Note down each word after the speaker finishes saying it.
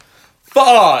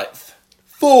5,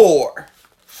 4,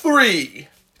 3,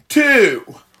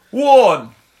 2, 1.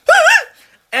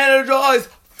 Energize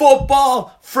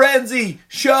Football Frenzy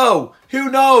Show. Who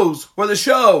knows where the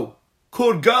show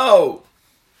could go?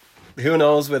 Who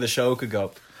knows where the show could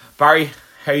go? Barry,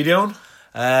 how you doing?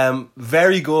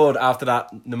 Very good after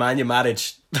that Nemanja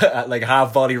Matic like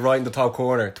half volley right in the top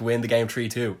corner to win the game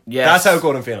 3-2. Yes. That's how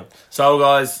good I'm feeling. So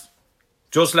guys,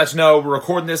 just to let you know, we're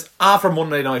recording this after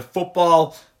Monday Night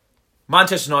Football.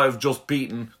 Manchester United have just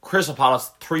beaten Crystal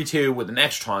Palace 3-2 with an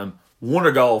extra time.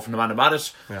 Wonder goal from Nemanja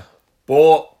Matic. Yeah.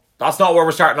 But that's not where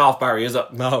we're starting off, Barry, is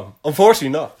it? No, unfortunately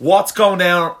not. What's going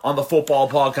down on the football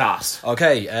podcast?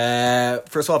 Okay,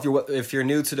 first of all, if you're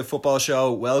new to the football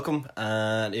show, welcome.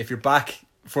 And if you're back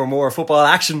for more football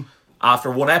action,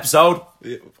 After one episode,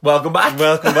 welcome back.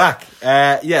 welcome back.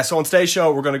 So on today's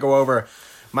show, we're going to go over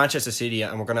Manchester City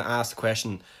and we're going to ask the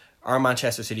question, are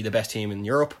Manchester City the best team in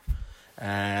Europe?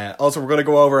 Also, we're going to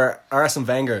go over Arsene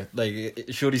Wenger. Like,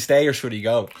 should he stay or should he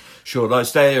go? Should I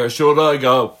stay or should I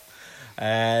go?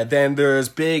 Then there's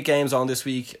big games on this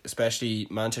week, especially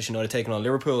Manchester United taking on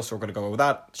Liverpool, so we're going to go over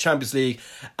that. Champions League,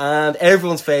 and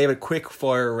everyone's favourite quick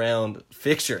fire round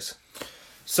fixtures.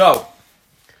 So,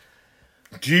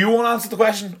 do you want to answer the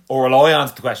question or will I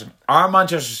answer the question? Are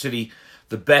Manchester City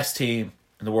the best team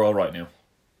in the world right now?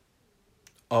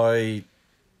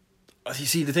 You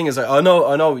see, the thing is, I know,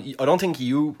 I don't think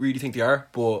you really think they are,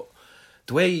 but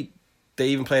the way they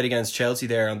even played against Chelsea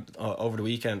there over the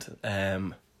weekend,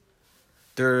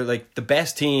 they're like the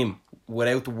best team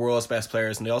without the world's best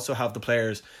players, and they also have the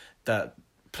players that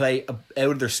play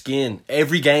out of their skin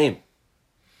every game.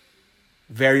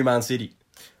 Very Man City.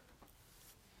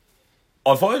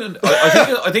 I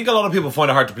think a lot of people find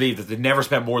it hard to believe that they've never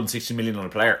spent more than 60 million on a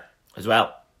player as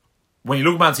well. When you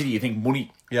look at Man City, you think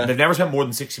money. Yeah. They've never spent more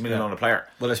than 60 million on a player.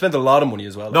 Well, they spent a lot of money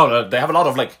as well. No, they have a lot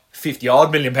of like 50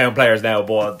 odd million pound players now,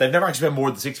 but they've never actually spent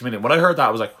more than 60 million. When I heard that,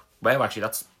 I was like, wow, actually,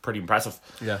 that's pretty impressive.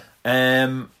 Yeah.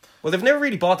 Well, they've never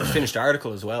really bought the finished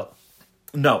article as well.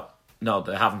 No,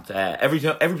 they haven't. Every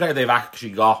player they've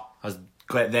actually got has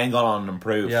then gone on and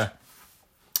improved. Yeah.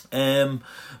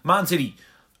 Man City,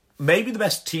 maybe the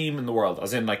best team in the world,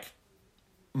 as in like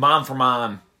man for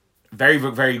man, very,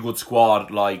 very good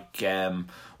squad. Like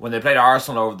when they played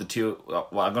Arsenal over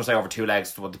I'm going to say over 2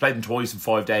 legs. They played them twice in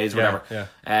 5 days, whatever. Yeah.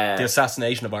 The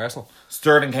assassination of Arsenal.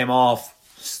 Sterling came off.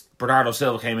 Bernardo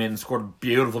Silva came in, scored a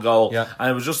beautiful goal, yeah. And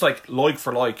it was just like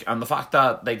for like, and the fact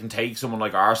that they can take someone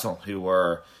like Arsenal, who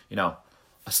were a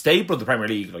staple of the Premier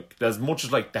League, like as much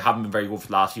as like they haven't been very good for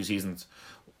the last few seasons.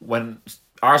 When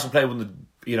Arsenal play one of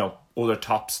the other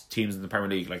top teams in the Premier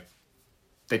League, like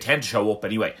they tend to show up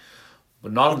anyway,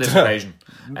 but not on this occasion.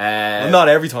 Well, not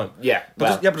every time. Yeah,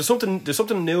 but there's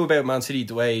something new about Man City,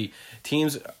 the way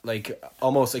teams like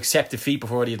almost accept defeat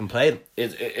before they even play them.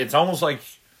 It's almost like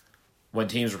when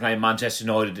teams were playing Manchester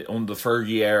United under the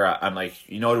Fergie era, and like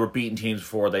United were beating teams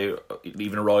before they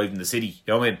even arrived in the city. You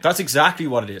know what I mean? That's exactly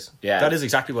what it is. Yeah, that is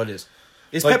exactly what it is.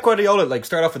 Is Pep Guardiola, like,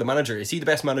 start off with the manager? Is he the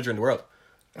best manager in the world?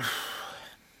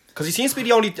 Because he seems to be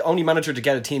the only manager to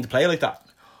get a team to play like that.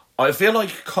 I feel like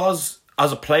because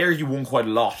as a player he won quite a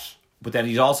lot, but then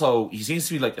he seems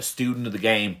to be like a student of the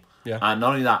game. Yeah. And not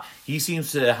only that, he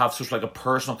seems to have such like a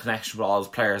personal connection with all his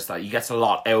players that he gets a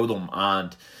lot out of them,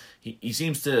 and he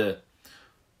seems to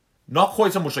not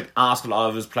quite so much like ask a lot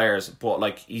of his players, but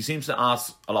like he seems to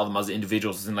ask a lot of them as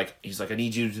individuals. As in, like, he's like, I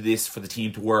need you to do this for the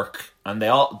team to work, and they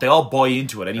all buy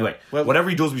into it anyway. Yeah. Well, whatever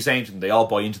he does be saying to them, they all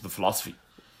buy into the philosophy.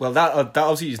 Well, that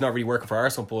obviously is not really working for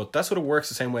Arsenal, but that sort of works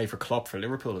the same way for Klopp for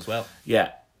Liverpool as well.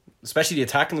 Yeah, especially the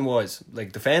attacking wise,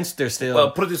 like defense, they're still.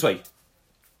 Well, put it this way: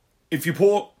 if you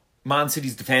put Man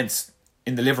City's defense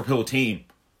in the Liverpool team,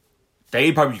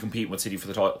 they'd probably compete with City for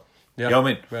the title. Yeah. You know what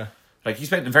I mean? Yeah. Like, he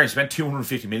spent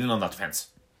 250 million on that defence.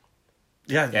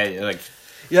 Yeah. Yeah.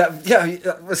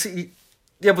 See,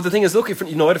 yeah, but the thing is, look, if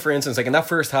United, for instance, like in that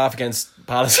first half against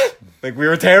Palace, like we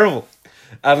were terrible.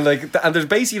 And there's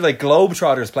basically like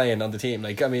globetrotters playing on the team.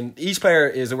 Like, I mean, each player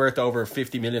is worth over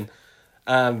 50 million.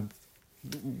 And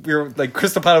we were like,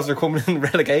 Crystal Palace are coming in the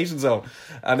relegation zone.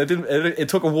 And it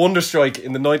took a wonder strike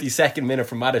in the 92nd minute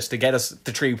from Matic to get us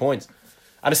to 3 points.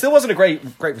 And it still wasn't a great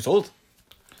result.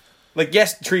 Like,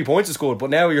 yes, 3 points is good, but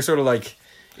now you're sort of like,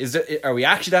 are we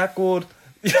actually that good?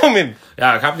 You know what I mean?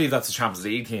 Yeah, I can't believe that's a Champions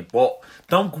League team. But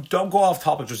don't go off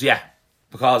topic just yet,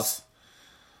 because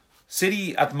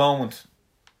City at the moment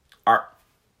are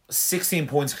 16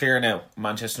 points clear now.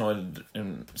 Manchester United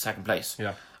in second place.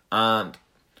 Yeah, and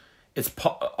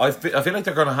I feel like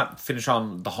they're going to finish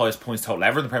on the highest points total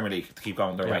ever in the Premier League to keep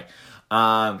going their way.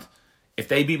 And if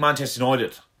they beat Manchester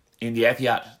United in the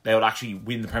Etihad, they would actually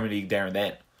win the Premier League there and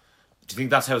then. Do you think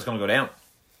that's how it's going to go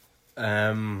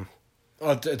down?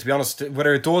 Well, to be honest,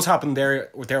 whether it does happen there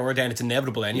or then, it's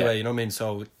inevitable anyway. Yeah. You know what I mean?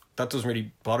 So that doesn't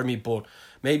really bother me. But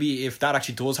maybe if that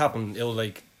actually does happen, it'll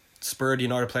like spur the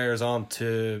United players on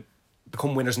to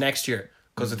become winners next year.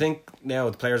 Because I think now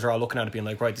the players are all looking at it, being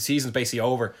like, right, the season's basically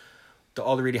over.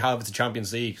 All they really have is the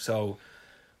Champions League, so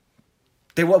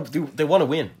they want to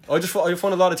win. I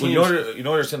find a lot of teams. Well,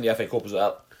 they're still in the FA Cup as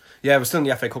well. Yeah, we're still in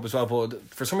the FA Cup as well, but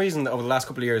for some reason over the last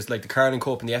couple of years, like the Carling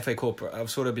Cup and the FA Cup, I've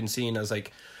sort of been seen as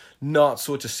like not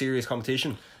such a serious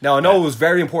competition. Now I know it was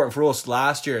very important for us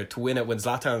last year to win it when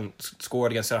Zlatan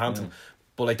scored against Southampton,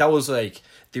 but like that was like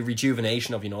the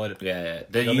rejuvenation of United. Yeah.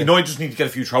 United just need to get a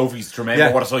few trophies to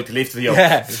remember what it's like to live to the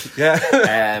others.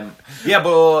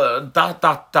 But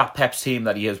that Pep's team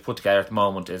that he has put together at the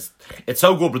moment it's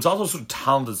so good, but it's also sort of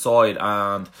talented side.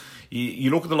 And you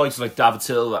look at the likes of like David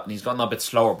Silva, and he's gotten a bit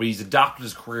slower, but he's adapted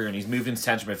his career and he's moved into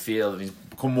centre midfield and he's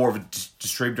become more of a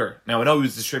distributor. Now I know he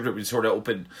was a distributor, but he's sort of up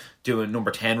and doing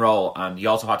number 10 role, and he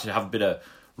also had to have a bit of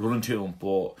running to him,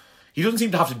 but he doesn't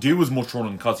seem to have to do as much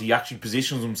running because he actually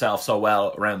positions himself so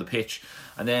well around the pitch.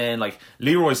 And then, like,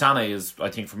 Leroy Sané is, I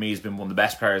think, for me, has been one of the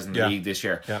best players in the league this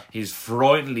year. Yeah. He's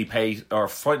frighteningly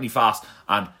fast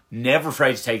and never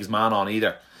afraid to take his man on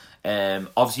either.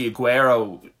 Obviously,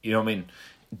 Aguero, you know what I mean,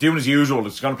 doing as usual,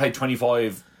 he's going to play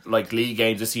 25 like league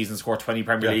games this season, score 20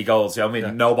 Premier League goals. You know what I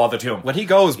mean? No bother to him. When he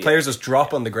goes, players just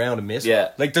drop on the ground and miss. Yeah.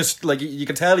 Like there's like you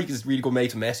can tell he's really good mate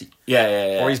to Messi.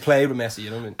 Yeah. Or he's played with Messi, you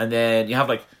know what I mean? And then you have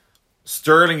like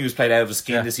Sterling, who's played out of his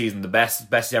skin this season, the best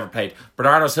he's ever played.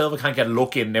 Bernardo Silva can't get a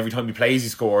look in, and every time he plays he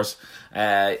scores.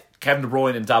 Kevin De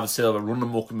Bruyne and David Silva running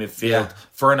amok in midfield. Yeah.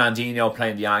 Fernandinho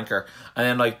playing the anchor. And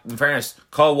then, like, in fairness,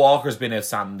 Kyle Walker's been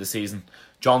outstanding this season.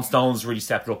 John Stones really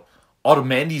stepped up.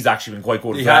 Otamendi's actually been quite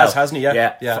good as well. He has, hasn't he?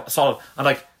 Yeah. Solid. And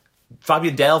like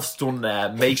Fabian Delph's done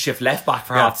makeshift left back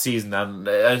for half the season, and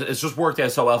it's just worked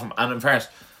out so well for him. And in fairness,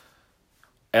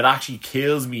 it actually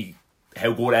kills me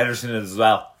how good Ederson is as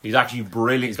well. He's actually a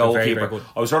brilliant goalkeeper. Very, very good.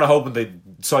 I was sort of hoping they'd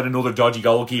sign another dodgy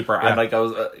goalkeeper, and like I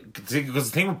was because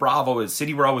the thing with Bravo is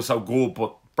City were always so good,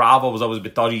 but Bravo was always a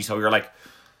bit dodgy. So you're like,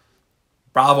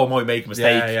 Bravo might make a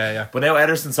mistake. Yeah. But now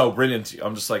Ederson's so brilliant.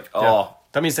 I'm just like, oh.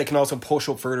 That means they can also push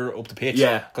up further up the pitch.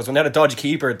 Yeah. Because when they had a dodgy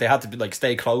keeper, they had to like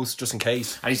stay close just in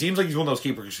case. And he seems like he's one of those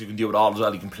keepers who can do it all as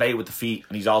well. He can play with the feet,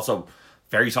 and he's also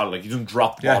very solid. Like, he doesn't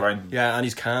drop the ball around. Yeah, and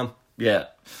he's calm. Yeah.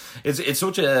 It's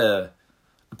such a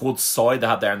good side they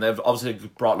have there, and they've obviously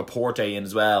brought Laporte in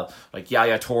as well. Like,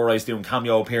 Yaya Touré's doing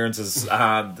cameo appearances,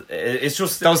 and it's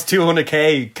just those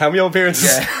 200k cameo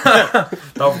appearances. Yeah.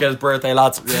 Don't forget his birthday,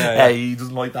 lads. Yeah. He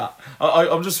doesn't like that.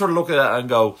 I'm just sort of looking at it and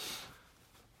go,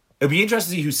 it'd be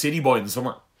interesting to see who City buy in the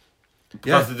summer,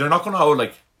 because they're not going to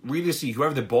like really see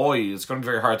whoever they buy. It's going to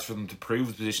be very hard for them to prove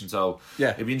the position. So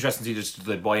it'd be interesting to see just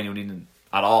they buy anyone in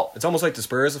at all. It's almost like the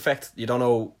Spurs effect. You don't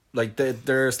know, like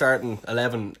their starting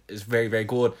 11 is very, very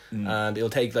good, and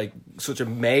it'll take like such a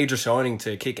major signing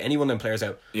to kick any one of them players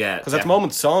out. Yeah, because at the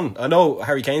moment, Son, I know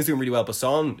Harry Kane's doing really well, but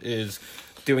Son is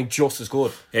doing just as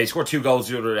good. Yeah, he scored 2 goals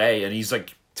the other day, and he's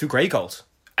like 2 great goals.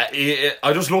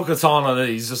 I just look at Son, and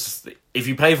he's just, if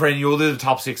you play for any other of the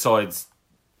top 6 sides,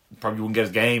 probably wouldn't get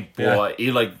his game. But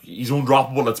he's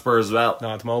undroppable at Spurs as well.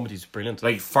 No, at the moment he's brilliant.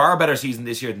 Like, far better season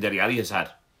this year than Dele Alli has had.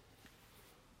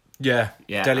 Yeah.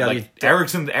 Dele Alli.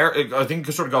 Like, I think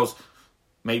it sort of goes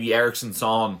maybe Ericsson,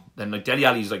 Son. Then like Dele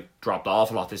Alli's like dropped off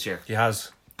a lot this year. He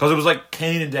has. Because it was like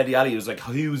Kane and Dele Alli. It was like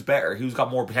who's better, who's got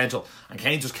more potential, and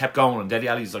Kane just kept going, and Dele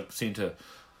Alli's like seemed to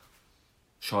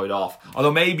shied off.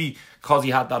 Although maybe because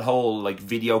he had that whole like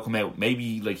video come out,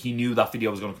 maybe like he knew that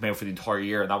video was going to come out for the entire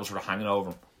year, and that was sort of hanging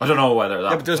over him. I don't know whether that.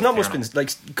 Yeah, but there's not much been like,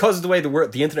 because of the way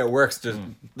the internet works. There's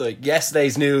like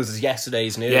yesterday's news is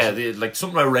yesterday's news. Yeah, like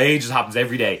something outrageous happens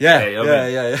every day.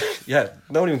 Yeah.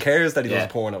 No one even cares that he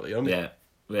does porn out. You know what I mean?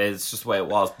 Yeah, it's just the way it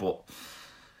was. But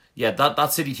yeah,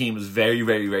 that City team was very,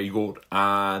 very, very good.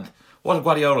 And what did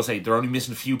Guardiola say? They're only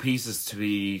missing a few pieces to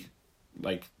be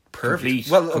like perfect. Complete.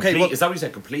 Well, okay, complete. well, is that what you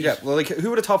said? Complete. Yeah. Well, like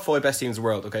who are the top 5 best teams in the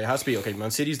world? Okay, it has to be Man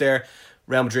City's there,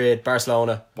 Real Madrid,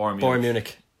 Barcelona, Bayern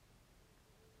Munich.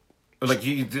 Like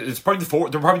it's probably the 4.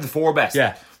 They're probably the 4 best.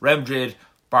 Yeah. Real Madrid,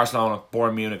 Barcelona,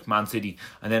 Bayern Munich, Man City,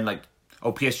 and then like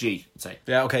PSG. I'd say.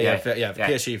 Yeah. Okay. Yeah.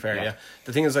 PSG. Fair. Yeah.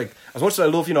 The thing is, like, as much as I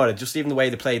love United, just even the way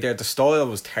they played there, the style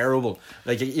was terrible.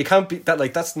 Like you can't be that.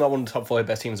 Like that's not one of the top 5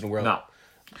 best teams in the world. No.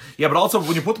 Yeah, but also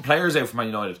when you put the players out for Man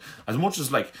United, as much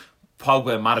as like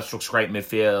Pogba and Matic looks great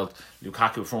midfield,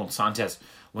 Lukaku front, Sanchez.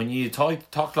 When you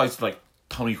talk like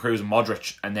Toni Kroos and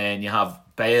Modric, and then you have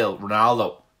Bale,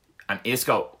 Ronaldo, and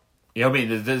Isco, You know what I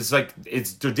mean? There's like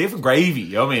they're different gravy.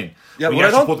 You know what I mean? Yeah, when but you I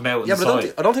actually don't, put them out yeah, on the but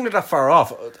side. I don't think they're that far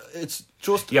off. It's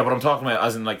just Yeah, but I'm talking about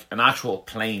as in like an actual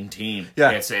playing team.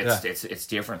 Yeah, it's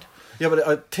different. yeah, but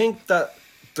I think that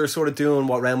they're sort of doing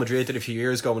what Real Madrid did a few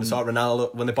years ago when they saw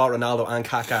Ronaldo, when they bought Ronaldo and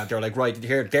Kaká. They're like, right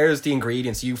here, there's the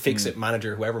ingredients. You fix it,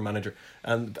 manager, whoever manager.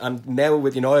 And now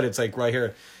with United, it's like right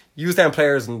here, use them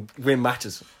players and win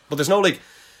matches. But there's no like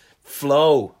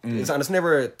flow, it's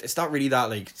not really that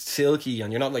like silky,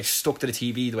 and you're not like stuck to the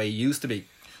TV the way you used to be.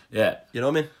 Yeah. You know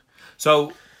what I mean?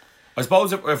 So, I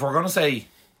suppose if we're going to say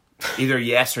either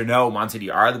yes or no, Man City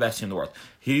are the best team in the world,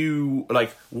 who,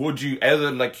 like, would you, out of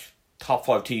the, like, top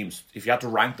 5 teams, if you had to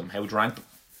rank them, how would you rank them?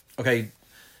 Okay,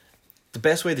 the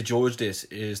best way to judge this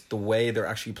is the way they're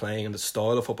actually playing and the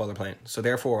style of football they're playing. So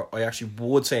therefore, I actually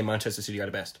would say Manchester City are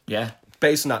the best. Yeah.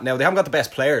 Based on that. Now, they haven't got the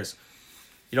best players.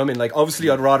 You know what I mean? Like, obviously,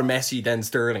 I'd rather Messi than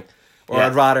Sterling. Or Yeah.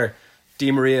 I'd rather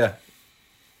Di Maria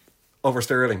over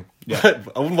Sterling. Yeah.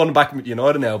 I wouldn't want to back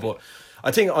United now, but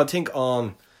I think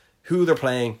on who they're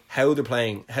playing, how they're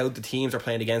playing, how the teams are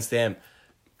playing against them,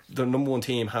 the number one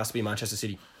team has to be Manchester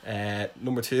City.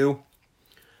 Number 2,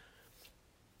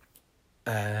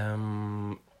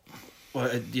 well,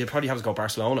 you'd probably have to go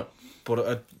Barcelona,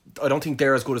 but I don't think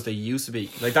they're as good as they used to be.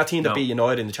 Like that team that No. beat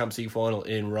United in the Champions League final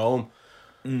in Rome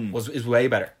is way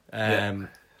better. And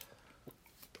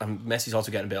Messi's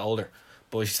also getting a bit older,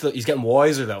 but he's getting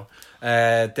wiser though.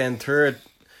 Then third,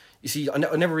 you see, I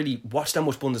never really watched that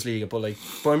much Bundesliga, but like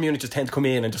Bayern Munich just tend to come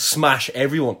in and just smash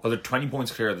everyone. Well, they're 20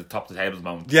 points clear at the top of the table at the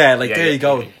moment. Yeah, like there you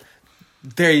go. Yeah.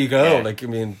 There you go. Yeah. Like, I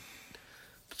mean,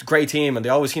 it's a great team, and they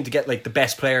always seem to get like the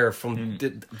best player from the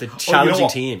Well, you challenging know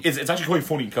what? team. It's actually quite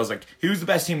funny because, like, who's the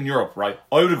best team in Europe, right?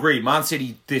 I would agree. Man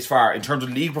City, this far, in terms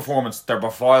of league performance, they're by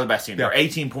far the best team. Yeah. They're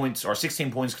 18 points or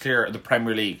 16 points clear of the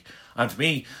Premier League. And to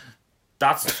me,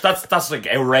 that's like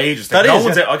outrageous. Like, That is,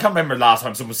 one's yeah. I can't remember the last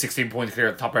time someone was 16 points clear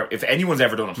at the top, if anyone's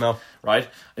ever done it. No. Right?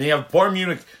 And you have Bayern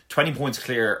Munich 20 points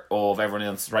clear of everyone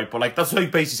else, right? But, like, that's like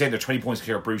basically saying they're 20 points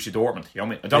clear of Borussia Dortmund. You know what I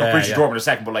mean? I don't know Yeah, Borussia yeah. Dortmund in a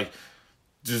second, but, like,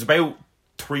 there's about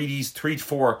 3 to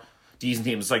 4 decent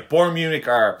teams. Like, Bayern Munich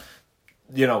are,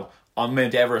 you know, on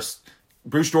Mount Everest,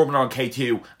 Borussia Dortmund are on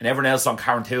K2, and everyone else on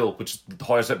Carrant Hill, which is the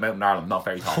highest mountain in Ireland, not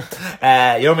very tall. You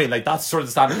know what I mean? Like, that's sort of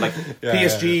the standard. Like,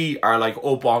 PSG are, like,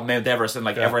 up on Mount Everest, and,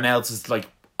 like, everyone else is, like,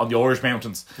 on the Irish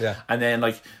mountains. Yeah. And then,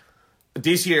 like,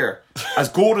 this year, as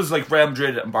good as, like, Real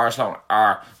Madrid and Barcelona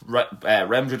are, Real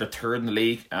Madrid are third in the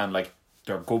league, and, like,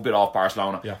 they're a good bit off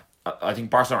Barcelona. Yeah. I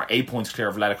think Barcelona are 8 points clear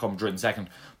of Atletico Madrid in second.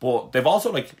 But they've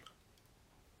also, like,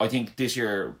 I think this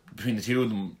year, between the two of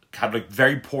them, had, like,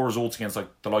 very poor results against, like,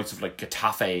 the likes of, like,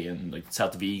 Getafe and, like,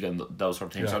 Celta Vigo and those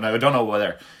sort of teams. Yeah. So now I don't know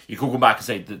whether you could come back and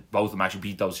say that both of them actually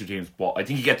beat those two teams, but I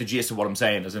think you get the gist of what I'm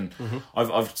saying. As in,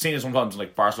 I've seen it sometimes,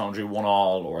 like, Barcelona drew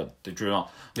 1-1 or they drew 0.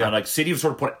 Yeah. And, like, City have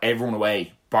sort of put everyone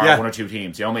away, bar Yeah. one or two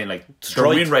teams. You know what I mean? Like, their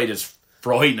Strike. win rate is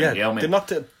frightening. Yeah, You know what I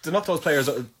they mean? knocked those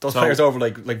players over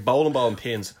like bowling ball and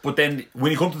pins. But then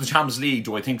when you come to the Champions League,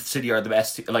 do I think City are the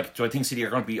best? Like, do I think City are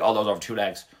going to beat all those over 2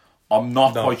 legs? I'm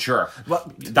not quite sure.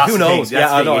 Well, That's who the thing. knows?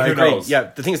 That's Yeah, I the know. thing. I Who agree. knows?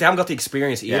 Yeah, the thing is they haven't got the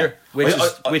experience either, which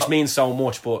I- which means so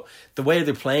much. But the way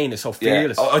they're playing is so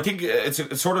fearless. I think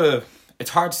it's sort of it's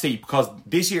hard to see because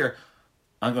this year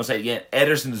I'm going to say it again,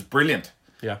 Ederson is brilliant.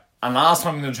 Yeah. And last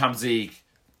time in the Champions League,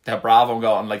 they had Bravo and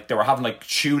go and like they were having like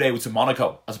shootouts in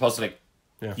Monaco as opposed to like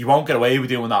you won't get away with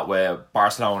doing that with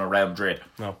Barcelona, Real Madrid,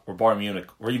 No. or Bayern Munich,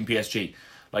 or even PSG.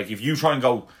 Like if you try and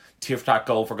go tic-tac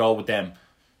goal for goal with them,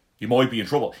 you might be in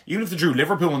trouble. Even if they drew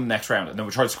Liverpool in the next round and then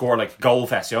we try to score like goal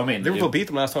fest, you know what I mean? Liverpool beat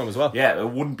them last time as well. Yeah, it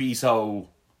wouldn't be so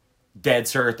dead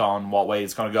cert on what way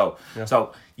it's going to go. Yeah.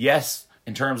 So, yes,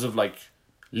 in terms of like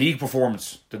league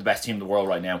performance, they're the best team in the world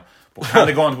right now. But can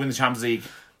they go on to win the Champions League?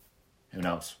 Who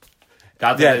knows?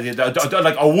 Like,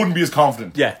 I wouldn't be as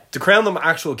confident. Yeah, to crown them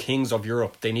actual kings of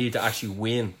Europe, they need to actually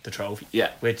win the trophy. Yeah.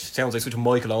 Which sounds like such a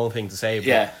Michael Owen thing to say. But,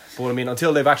 Yeah. But I mean,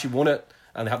 until they've actually won it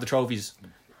and they have the trophies,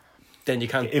 then you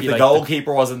can't. If be the like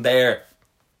goalkeeper wasn't there,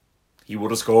 he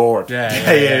would have scored. you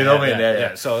know what I mean?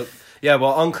 Yeah. So yeah,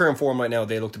 well, on current form right now,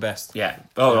 they look the best. Yeah.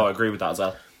 Oh, no, I agree with that as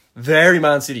well. Very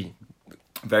Man City.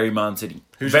 Very Man City.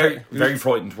 Who's very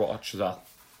frightened to watch as well.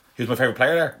 Who's my favourite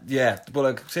player there? Yeah, but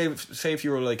like say if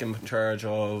you were like in charge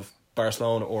of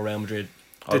Barcelona or Real Madrid,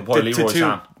 I'd boy Leroy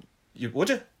Sané. Would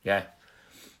you? Yeah.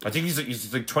 I think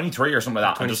he's like 23 or something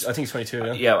like that. 20, I think he's 22.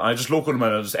 Yeah. Yeah, I just look at him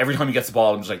and every time he gets the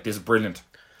ball, I'm just like, this is brilliant.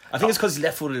 I think it's because he's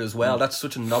left-footed as well. That's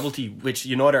such a novelty, which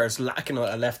United is lacking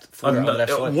a left footer on the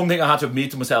left side. One thing I had to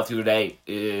admit to myself the other day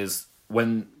is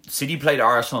when City played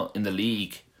Arsenal in the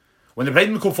league, when they played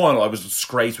in the cup final, I was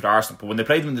disgraced with Arsenal. But when they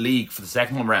played them in the league for the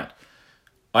second one round,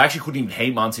 I actually couldn't even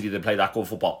hate Man City. They play that good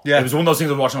football. Yeah. It was one of those things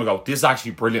I was watching and I go, this is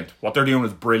actually brilliant. What they're doing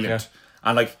is brilliant.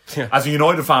 And like, as a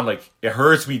United fan, like, it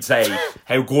hurts me to say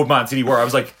how good Man City were. I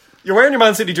was like, you're wearing your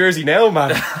Man City jersey now,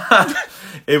 man.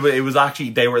 it was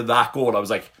actually, they were that good. I was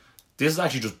like, this is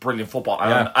actually just brilliant football.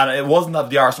 And it wasn't that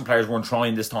the Arsenal players weren't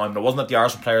trying this time. It wasn't that the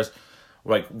Arsenal players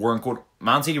like weren't good.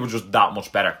 Man City were just that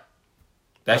much better.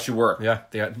 They actually were. Yeah,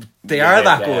 they are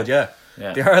that good, yeah.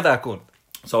 They are that good.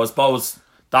 So I suppose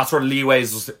that's where the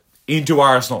leeways was into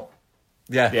Arsenal.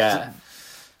 Yeah.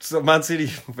 So Man City,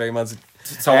 very Man City.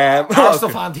 So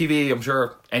Arsenal Fan TV, I'm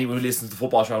sure anyone who listens to the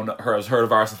football show has heard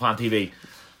of Arsenal Fan TV,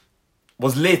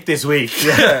 was lit this week.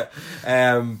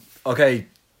 Okay,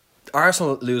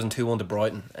 Arsenal losing 2-1 to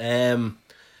Brighton.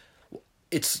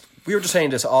 We were just saying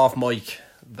this off mic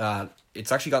that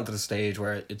it's actually gotten to the stage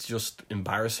where it's just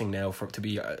embarrassing now to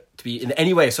be in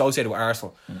any way associated with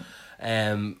Arsenal.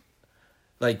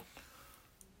 Like,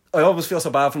 I always feel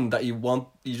so bad for them that you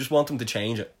just want them to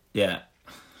change it. Yeah.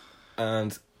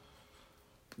 And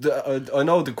I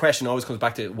know the question always comes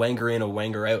back to Wenger in or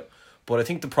Wenger out, but I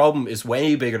think the problem is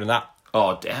way bigger than that.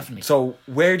 Oh, definitely. So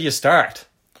where do you start?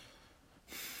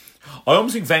 I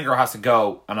almost think Wenger has to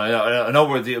go, and I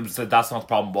know that's not the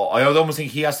problem, but I almost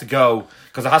think he has to go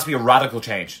because there has to be a radical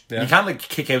change. Yeah. You can't like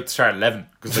kick out the start 11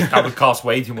 because that would cost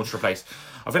way too much to replace.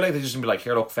 I feel like they're just gonna be like,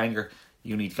 here, look, Wenger,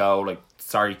 you need to go. Like,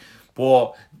 sorry,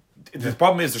 but the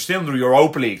problem is they're still in the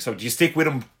Europa League. So do you stick with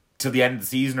him till the end of the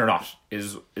season or not?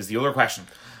 Is the other question.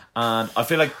 And I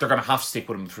feel like they're gonna have to stick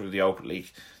with him through the Europa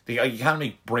League. You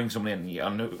can't bring someone in.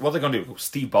 And what are they gonna do?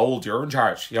 Steve Bold, you're in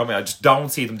charge. You know what I mean? I just don't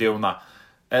see them doing that.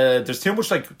 There's too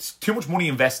much money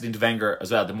invested into Wenger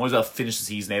as well. They might as well finish the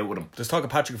season out with him. There's talk of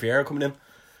Patrick Vieira coming in.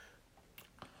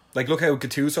 Like, look how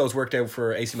Gattuso's worked out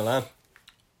for AC Milan.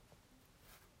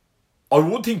 I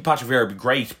would think Patrick Vieira would be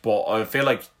great, but I feel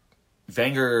like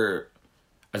Wenger,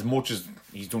 as much as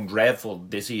he's done dreadful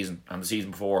this season and the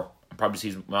season before, and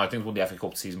probably I think he won the FA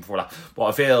Cup the season before that, but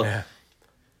I feel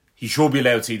he should be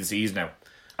allowed to see the season now.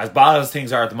 As bad as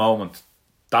things are at the moment,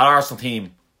 that Arsenal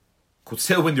team could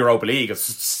still win the Europa League.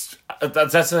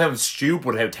 That sounds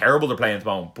stupid how terrible they're playing at the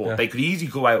moment, but they could easily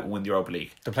go out and win the Europa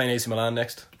League. They're playing AC Milan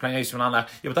next. They're playing AC Milan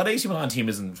next. Yeah, but that AC Milan team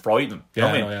isn't frightening. You know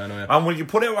what I mean? Yeah. And when you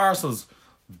put out Arsenal's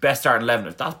best starting 11,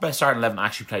 if that best starting 11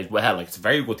 actually plays well, like, it's a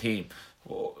very good team,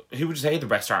 who would you say the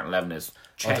best starting 11 is?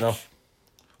 I don't know.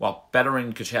 Well,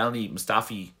 Bellerin, Koscielny,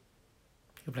 Mustafi.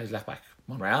 Who plays left back?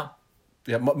 Monreal.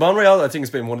 Yeah, Monreal, I think, has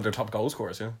been one of their top goal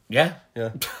scorers. Yeah.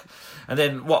 And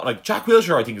then Jack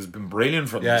Wilshere, I think, has been brilliant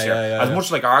for them this year. As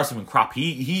much like Arsenal and crap,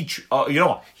 he you know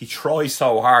what, he tries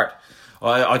so hard.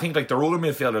 I think like the other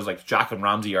midfielders like Jack and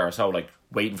Ramsey are so like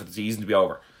waiting for the season to be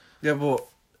over. Yeah, but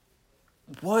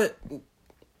why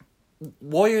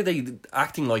are they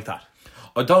acting like that?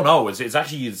 I don't know. It's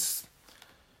actually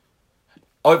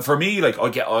for me, like, I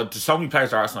get there's so many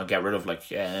players at Arsenal I get rid of.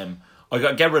 Like, I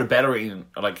got get rid of Bellerin.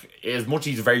 Like, as much as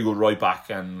he's a very good right back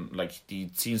and like he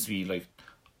seems to be like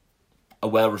a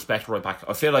well respected right back,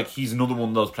 I feel like he's another one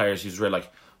of those players who's really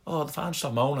like, oh, the fans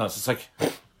stop moaning us. It's like,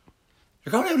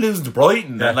 you're going out losing to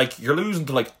Brighton and like you're losing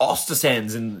to like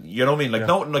Ostesens and you know what I mean, like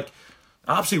no, like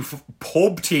absolute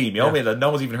pub team, you know what I mean, that no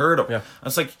one's even heard of. And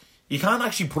it's like, you can't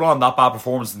actually put on that bad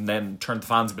performance and then turn to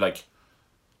fans and be like,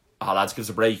 oh, lads, give us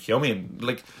a break. You know what I mean?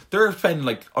 Like, they're spending,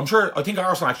 like, I think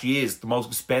Arsenal actually is the most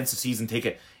expensive season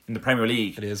ticket in the Premier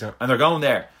League. It is, yeah. And they're going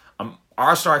there.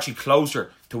 Arsenal are actually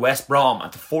closer to West Brom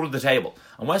at the foot of the table.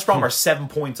 And West Brom are 7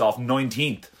 points off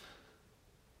 19th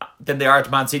than they are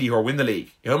to Man City, who are win the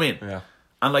league. You know what I mean? Yeah.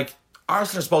 And, like,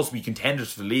 Arsenal are supposed to be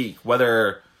contenders for the league.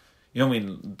 Whether, you know what I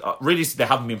mean? Really, they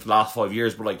haven't been for the last 5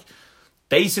 years, but, like,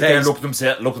 they sit there and look at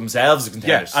themselves as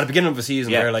contenders. Yeah, at the beginning of the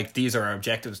season, they're like, these are our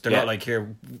objectives. They're not like,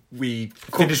 here, we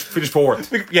finish fourth.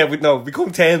 We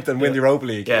come 10th and win the Europa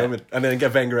League. You know, and then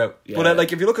get Wenger out. But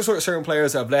like, if you look at certain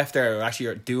players that have left there who actually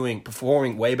are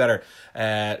performing way better,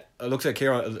 it looks like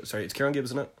it's Kieran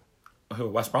Gibbs, isn't it? Who,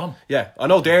 West Brom? Yeah, I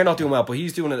know they're not doing well, but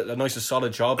he's doing a nice,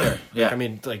 solid job there. Yeah. Like, I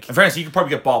mean, like, in fairness, he could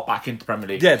probably get bought back into the Premier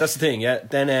League. Yeah, that's the thing. Yeah,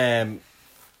 then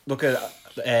look at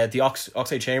the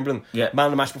Oxlade-Chamberlain, man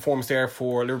of the match performance there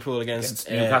for Liverpool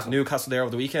against Newcastle there over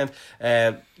the weekend.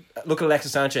 Look at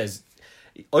Alexis Sanchez.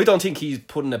 I don't think he's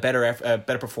putting a better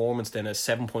performance than a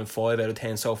 7.5 out of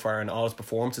 10 so far in all his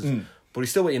performances. But he's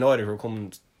still with United, who are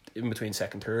coming in between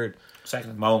second, third.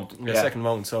 Second moment. Second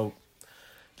moment. So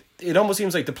it almost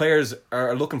seems like the players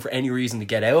are looking for any reason to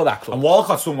get out of that club. And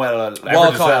Walcott's done well.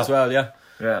 Walcott as well,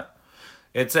 yeah.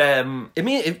 It's you know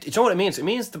what it means? It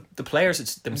means the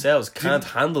players themselves can't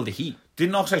handle the heat.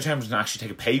 Didn't Oxlade-Chamberlain actually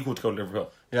take a pay cut to go to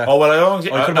Liverpool? Yeah. Oh well,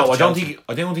 I don't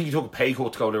think he took a pay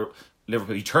cut to go to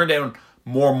Liverpool. He turned down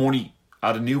more money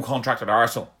had a new contract at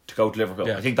Arsenal to go to Liverpool.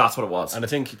 Yeah. I think that's what it was. And I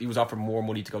think he was offered more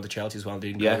money to go to Chelsea as well, and they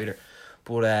didn't Yeah. go either.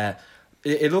 But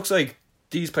it looks like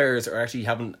these players are actually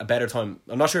having a better time.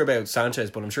 I'm not sure about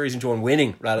Sanchez, but I'm sure he's enjoying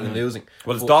winning rather than losing.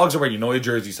 Well, his But- dogs are wearing United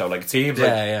jerseys, so like it seems like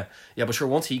yeah. But sure,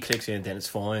 once he clicks in, then it's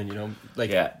fine. You know,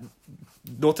 like yeah.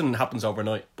 nothing happens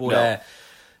overnight. But No.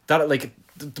 that like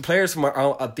the players from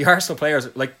the Arsenal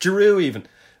players, like Giroud, even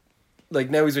like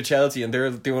now he's with Chelsea, and they're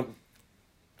doing.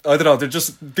 I don't know. They're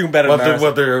just doing better. than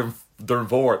Arsenal. They're in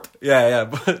fourth. Yeah,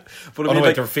 but I Oh, mean, no, wait,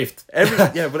 like, they're fifth.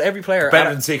 but every player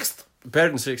Better than sixth. better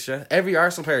than six. Yeah, every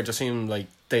Arsenal player just seemed like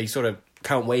they sort of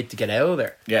can't wait to get out of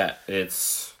there. Yeah, it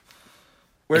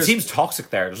Whereas, seems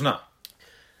toxic there, doesn't it?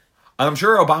 And I'm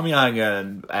sure Aubameyang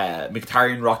and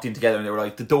Mkhitaryan rocked in together, and they were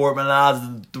like, the Dortmund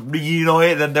lads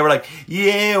reunited, and they were like,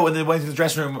 yeah, when they went to the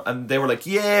dressing room, and they were like,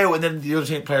 yeah, and then the other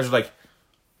team players were like,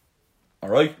 all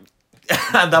right,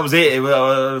 and that was it. It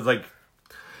was like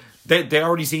they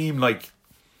already seem like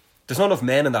there's not enough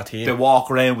men in that team. they walk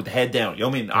around with the head down. You know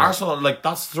what I mean? Arsenal, like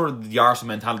that's sort of the Arsenal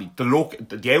mentality. The look,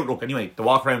 the outlook, anyway. They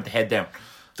walk around with the head down.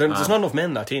 There's not enough men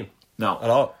in that team. No, At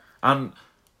all. And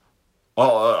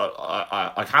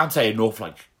I can't say enough.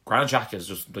 Like Granit Xhaka is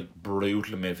just like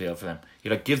brutal in midfield for them. He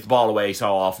like gives the ball away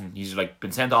so often. He's like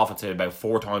been sent off, I'd say, about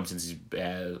 4 times since he's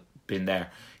been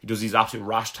there. He does these absolute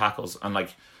rash tackles, and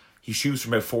like he shoots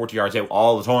from about 40 yards out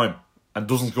all the time and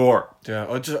doesn't score. Yeah,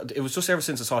 it was just ever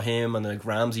since I saw him and like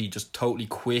Ramsey just totally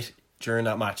quit during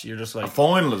that match. You're just A like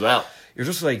final as well.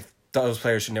 those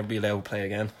players should never be allowed to play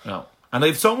again. No. And they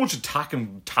have so much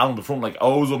attacking talent up front, like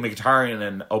Ozil, Mkhitaryan,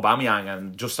 and Aubameyang,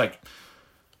 and just like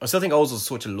I still think Ozil's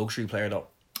such a luxury player though.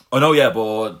 I know, yeah,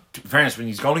 but in fairness, when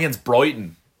he's going against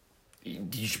Brighton,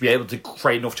 you should be able to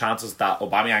create enough chances that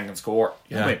Aubameyang can score.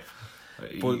 You know what I mean?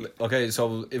 But okay,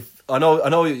 so if I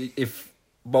know if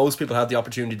most people had the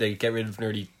opportunity, they get rid of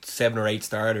nearly 7 or 8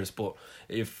 starters. But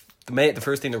if the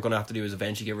first thing they're going to have to do is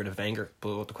eventually get rid of Wenger.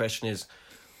 But the question is,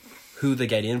 who they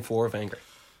get in for Wenger?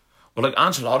 Well, like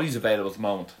Ancelotti's available at the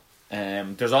moment.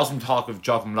 There's also some talk of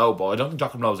Joachim Low, but I don't think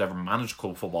Joachim Low's ever managed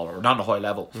club football, or not at a high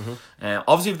level.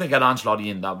 Obviously, if they get Ancelotti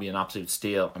in, that'd be an absolute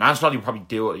steal. And Ancelotti would probably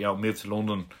do it. You know, move to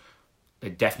London.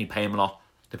 They'd definitely pay him a lot.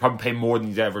 They probably pay more than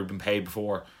he's ever been paid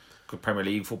before. Good Premier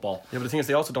League football. Yeah, but the thing is,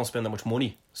 they also don't spend that much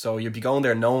money. So you'd be going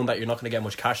there knowing that you're not going to get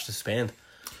much cash to spend.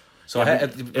 So Yeah,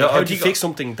 how do you fix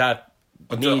something that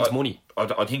needs money?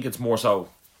 I think it's more so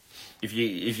if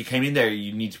you came in there,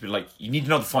 you need to be like, you need to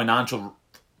know the financial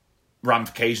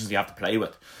ramifications you have to play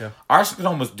with. Yeah. Arsenal can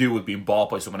almost do with being bought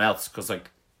by someone else, because like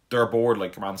their board,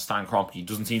 like around Stan Kroenke, he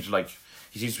seems to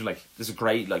be like, this is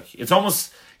great. Like it's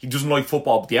almost, he doesn't like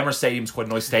football, but the Emirates Stadium's quite a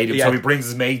nice stadium, Yeah. so he brings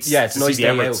his mates. Yeah, it's to nice see the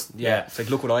day Emirates. out. Yeah, it's like,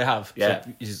 look what I have. Yeah.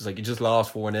 It's like you just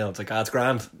lost 4-0. It's like, it's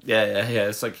grand. Yeah.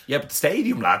 It's like, yeah, but the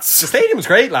stadium, lads. The stadium's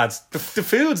great, lads. The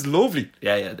food's lovely.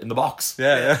 Yeah, in the box.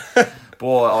 Yeah.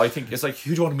 But I think it's like,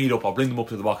 who do you want to meet up? I'll bring them up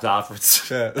to the box afterwards.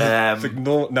 Yeah. It's like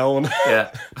no one.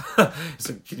 Yeah.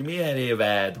 So can you meet any of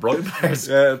the Brighton players?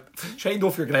 Yeah. Shane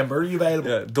Duffy or Glenn Murray available?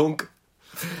 Yeah, Dunk.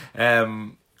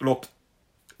 Look,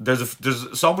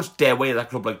 there's so much dead weight at that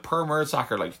club. Like Per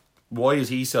Mertesacker, like why is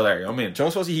he still there? You know what I mean? John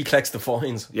suppose he collects the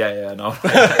fines. Yeah, no.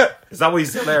 Is that why he's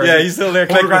still there? Yeah, he's still there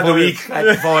 $100 collecting a the week, fines.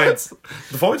 collecting fines.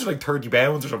 The fines are like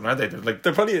 £30 or something, aren't they? They're like,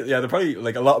 They're probably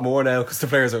like a lot more now because the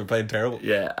players are playing terrible.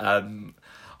 yeah.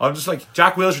 I'm just like,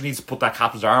 Jack Wilshere needs to put that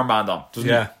captain's armband on, doesn't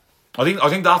Yeah. he? I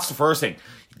think that's the first thing.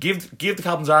 Give the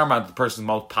captain's armband to the person who's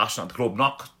most passionate at the club,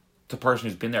 not the person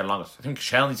who's been there longest. I think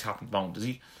Shelly's captain at the moment, does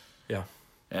he? Yeah.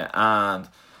 Yeah, and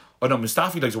I know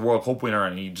Mustafi likes a World Cup winner,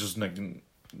 and he just like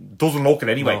doesn't look it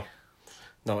anyway.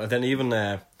 No, and then even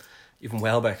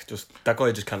Welbeck, that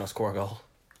guy just cannot score a goal.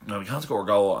 No, he can't score a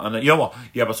goal, and you know what?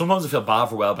 Yeah, but sometimes I feel bad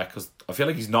for Welbeck because I feel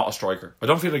like he's not a striker. I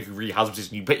don't feel like he really has a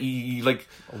position. He like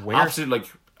absolutely like.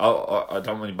 I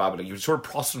don't really bad, but like he was sort of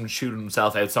prostrate and shooting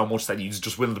himself out so much that he's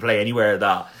just willing to play anywhere.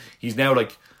 That he's now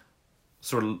like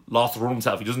sort of lost the run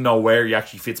himself. He doesn't know where he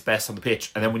actually fits best on the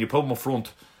pitch, and then when you put him up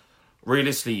front,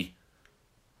 realistically,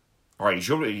 alright, you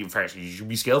should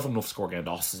be skillful enough to score against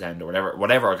Austin's End or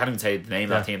whatever. I can't even say the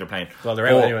name of that team they're playing. Well, they're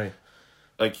out anyway.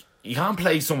 Like, you can't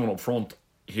play someone up front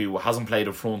who hasn't played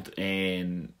up front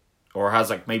in, or has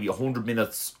like maybe 100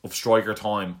 minutes of striker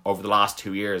time over the last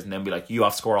 2 years, and then be like, you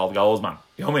have to score all the goals, man.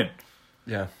 You know what I mean?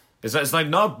 Yeah. It's like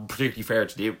not particularly fair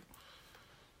to do.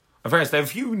 In fairness, they have a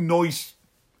few nice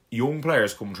young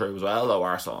players coming through as well, though,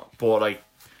 Arsenal. But like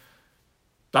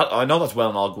that, I know that's well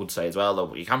and all good to say as well, though.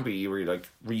 But you can't be really like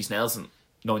Reece Nelson,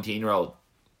 19-year-old.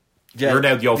 Yeah, You're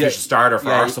now the official starter for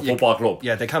Arsenal Football Club.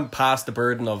 Yeah, they can't pass the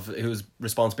burden of whose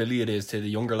responsibility it is to the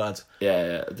younger lads.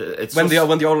 Yeah, it's When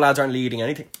just, the old lads aren't leading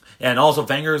anything. Yeah, and also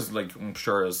Wenger's, like, I'm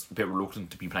sure is a bit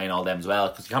reluctant to be playing all them as well,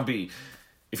 because you can't be,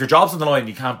 if your job's on the line,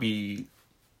 you can't be,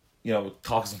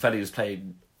 talking to some fella who's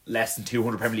played less than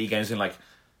 200 Premier League games and like,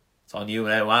 it's on you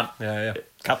now, man. Yeah.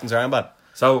 Captain's armband.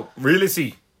 So, really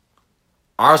see,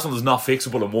 Arsenal is not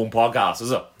fixable in one podcast,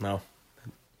 is it? No.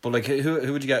 But like,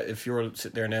 who would you get if you were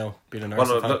sitting there now being an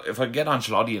Arsenal fan? Look, if I get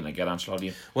Ancelotti in, I get Ancelotti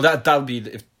in. Well, that would be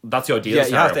That's the ideal Yeah,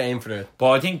 scenario. you have to aim for the. But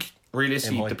I think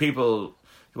realistically, the people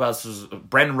who else was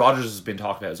Brendan Rodgers has been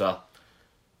talked about as well.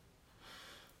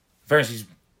 Fairness, he's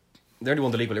They only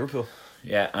won the league with Liverpool.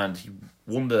 and he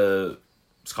won the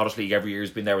Scottish League every year. He's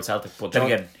been there with Celtic, but then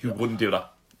again, who wouldn't do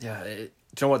that? Yeah, do you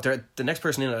know what? The next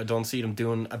person in, I don't see them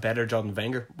doing a better job than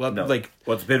Wenger. Well, No. like,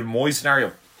 it's a bit of a Moyes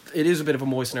scenario. it is a bit of a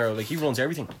Moyes scenario. Like, he runs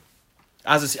everything.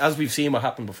 As we've seen what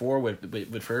happened before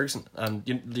with Ferguson,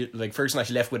 and like Ferguson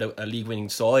actually left with a league winning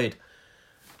side,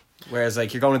 whereas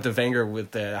like you're going into Wenger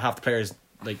with half the players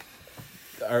like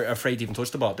are afraid to even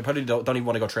touch the ball. They probably don't even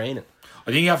want to go training.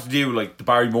 I think you have to do like the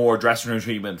Barry Moore dressing room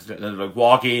treatment, and like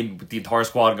walk in with the entire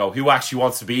squad and go, who actually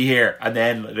wants to be here, and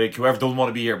then like whoever doesn't want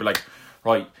to be here, be like,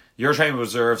 right, you're training with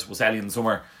reserves, we'll sell you in the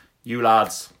summer, you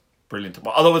lads, brilliant.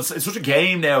 But although it's such a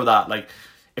game now that like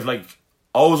if like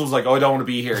Owes was like, oh, I don't want to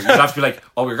be here, you'd have to be like,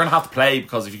 oh, you're gonna have to play,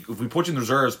 because if we put you in the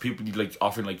reserves, people need like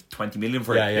offering like 20 million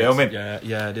for it. You know what I mean?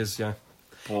 Yeah, it is. Yeah,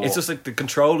 But it's just like the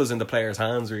control is in the players'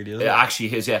 hands, really. Isn't it it?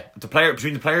 actually is. Yeah,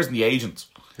 between the players and the agents,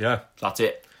 Yeah, that's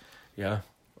it. yeah,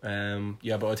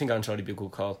 but I think Ancelotti would be a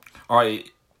good call. All right,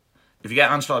 if you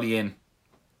get Ancelotti in,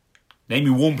 name me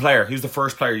one player. Who's the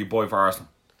first player you buy for Arsenal?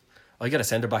 I get a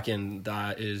centre back in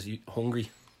that is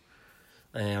hungry.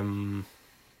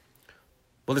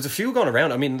 Well, there's a few going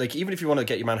around. I mean, like, even if you want to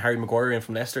get your man Harry Maguire in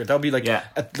from Leicester, that would be like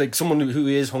like someone who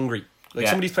is hungry. Like,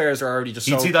 some of these players are already just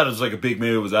You'd so... see that as like a big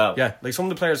move as well. Yeah, like some of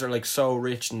the players are like so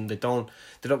rich and they don't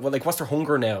well, like, what's their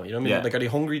hunger now? You know what I mean? Yeah. Like, are they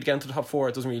hungry to get into the top four?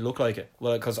 It doesn't really look like it.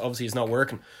 Well, because obviously it's not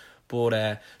working.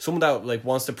 But someone that like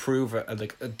wants to prove a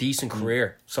decent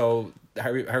career. So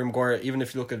Harry Maguire, even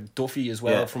if you look at Duffy as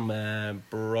well from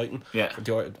Brighton, for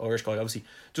the Irish guy, obviously,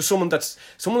 just someone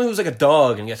who's like a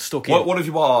dog and gets stuck in. What if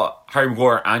you bought Harry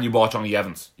Maguire and you bought Johnny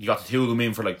Evans? You got the two of them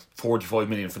in for like 45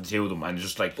 million for the two of them, and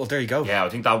just like, well, there you go. Yeah, I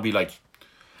think that would be like,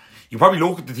 you probably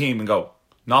look at the team and go,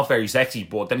 not very sexy,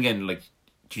 but then again, like,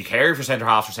 do you care if your centre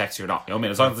halves are sexy or not? You know what I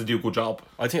mean? As long as they do a good job.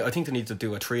 I think they need to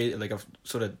do a three, like a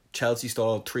sort of Chelsea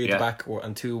style, three at the back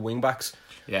and two wing backs.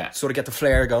 Yeah. Sort of get the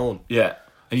flair going. Yeah.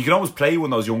 And you can always play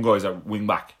one of those young guys at wing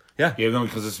back. Yeah. You know,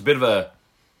 because it's a bit of like,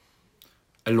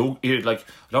 I don't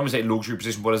want to say luxury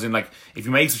position, but as in like, if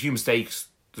you make a few mistakes,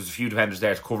 there's a few defenders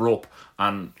there to cover up,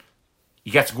 and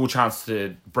you get a good chance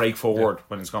to break forward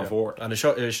when it's gone forward. And it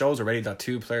shows already that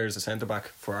two players at centre back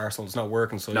for Arsenal is not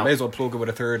working, so you may as well plug it with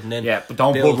a third and then. Yeah, but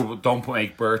don't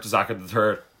make Mertesacker the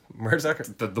third.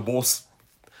 Mertesacker? The bus.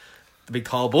 The big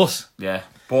tall bus. Yeah.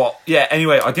 But yeah,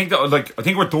 anyway, I think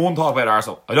we're done talking about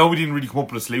Arsenal. I know we didn't really come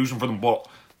up with a solution for them, but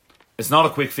it's not a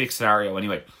quick fix scenario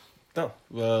anyway. No.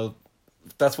 Well,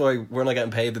 that's why we're not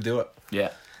getting paid to do it.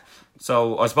 Yeah.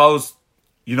 So I suppose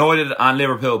United and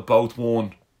Liverpool both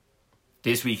won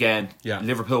this weekend. Yeah.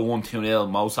 Liverpool won 2-0.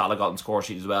 Mo Salah got on score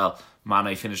sheet as well.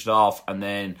 Mane finished it off, and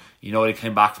then United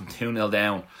came back from 2-0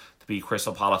 down to beat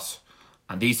Crystal Palace.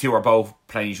 And these two are both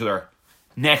playing each other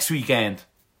next weekend.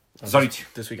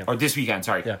 This weekend. Or this weekend,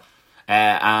 sorry. Yeah.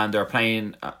 And they're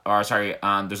playing,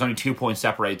 and there's only 2 points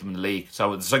separate them in the league.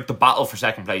 So it's like the battle for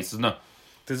second place, isn't it?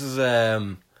 This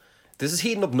is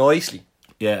heating up nicely.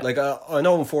 Yeah. Like, I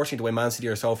know, unfortunately, the way Man City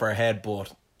are so far ahead,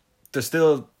 but there's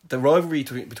still the rivalry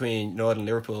between United and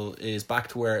Liverpool is back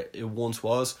to where it once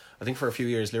was. I think for a few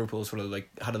years Liverpool sort of like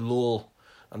had a lull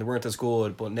and they weren't as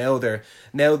good, but now their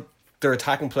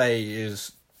attacking play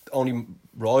is only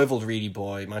rivaled really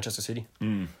by Manchester City.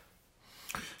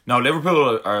 No,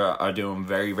 Liverpool are doing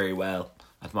very, very well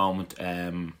at the moment.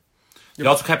 They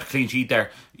also kept a clean sheet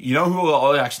there. You know who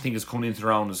I actually think is coming into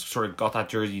their own, has sort of got that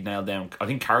jersey nailed down. I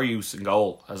think Karius in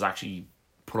goal has actually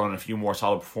put on a few more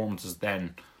solid performances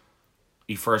than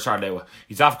he first started out with.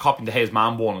 He's after copying the Hayes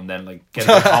man one and then like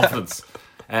getting the confidence.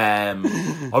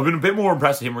 I've been a bit more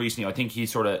impressed with him recently. I think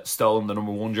he's sort of stolen the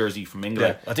number 1 jersey from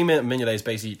England. Yeah, I think Mignolet's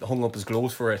basically hung up his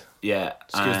gloves for it. Yeah.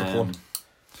 Excuse the pun.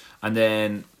 And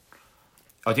then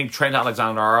I think Trent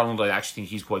Alexander-Arnold, I actually think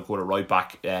he's quite good at right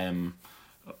back.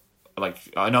 Like,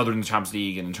 I know they're in the Champions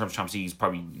League, and in terms of Champions League, he's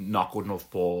probably not good enough,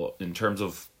 but in terms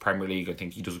of Premier League, I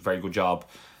think he does a very good job.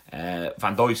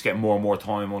 Van Dijk's getting more and more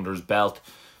time under his belt.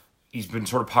 He's been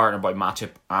sort of partnered by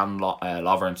Matip and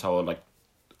Lovren, so like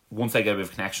once they get a bit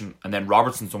of connection, and then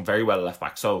Robertson's done very well at left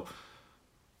back. So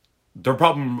their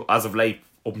problem as of late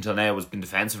up until now has been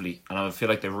defensively, and I feel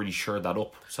like they've really shored that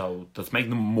up. So that's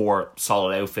making them a more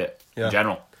solid outfit in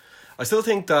general. I still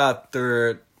think that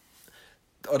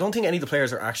I don't think any of the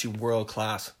players are actually world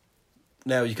class.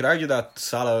 Now, you could argue that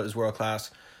Salah is world class.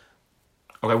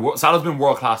 Okay, Salah's been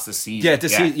world class this season. Yeah,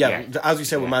 season, as we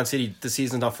said with Man City, the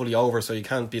season's not fully over, so you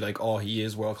can't be like, oh, he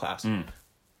is world class.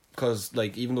 Because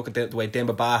like, even look at the way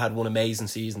Demba Ba had one amazing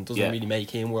season, doesn't really make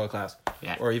him world class.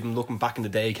 Yeah. Or even looking back in the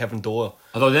day, Kevin Doyle.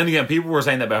 Although then again, people were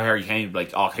saying that about Harry Kane,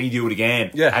 like, oh, can you do it again?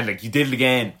 Yeah. And like, you did it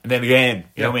again, and then again.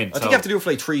 You know what I mean? I think you have to do it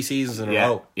for like 3 seasons in a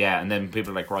row. Yeah, and then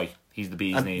people are like, right, he's the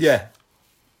bee's knees. Yeah.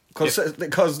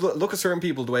 Because look at certain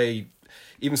people, the way,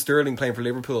 even Sterling playing for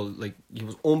Liverpool, like, he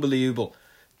was unbelievable.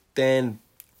 Then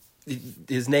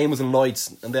his name was in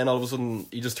lights, and then all of a sudden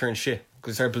he just turned shit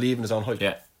because he started believing his own hype.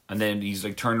 Yeah, and then he's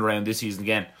like turned around this season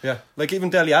again. Yeah, like even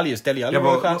Dele Alli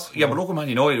world class. Yeah, but look at Man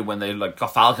United when they like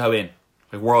got Falcao in,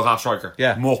 like world class striker.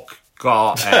 Yeah, Muck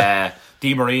got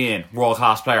Di Maria in, world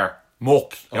class player.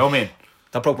 Muck, you know what I mean?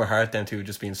 That broke my heart then too,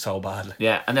 just being so bad. Like.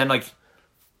 Yeah, and then like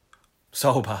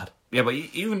so bad. Yeah, but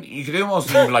even you could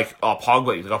almost even like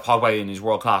Pogba. They got Pogba in his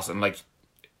world class, and like.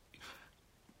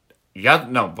 Yeah,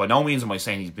 no, by no means am I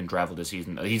saying he's been dreadful this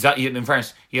season. In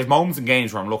fairness, he has moments in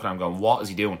games where I'm looking at him going, what is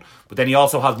he doing? But then he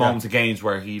also has moments in games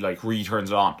where he like really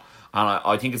turns it on. And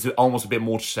I think it's almost a bit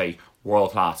much to say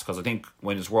world class, because I think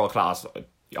when it's world class, I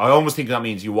almost think that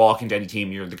means you walk into any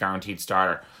team, you're the guaranteed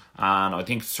starter. And I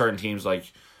think certain teams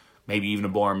like maybe even a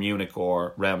Bayern Munich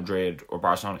or Real Madrid or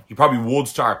Barcelona, he probably would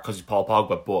start because he's Paul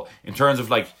Pogba. But in terms of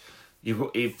like,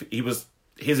 if he was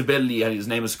his ability and his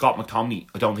name is Scott McTominay,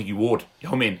 I don't think he would. You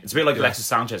know what I mean? It's a bit like Alexis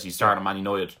Sanchez. He started at Man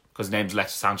United because his name's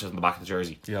Alexis Sanchez on the back of the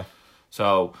jersey. Yeah.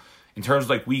 So in terms of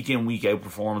like week in, week out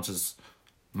performances,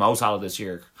 Mo Salah this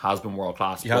year has been world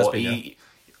class.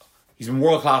 He's been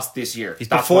world class this year. He's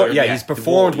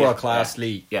performed world class.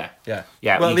 Yeah.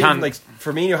 Well, even like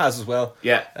Firmino has as well.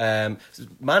 Yeah.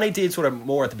 Mane did sort of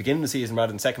more at the beginning of the season rather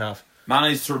than the second half.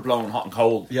 Mane's sort of blowing hot and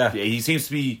cold. Yeah. He seems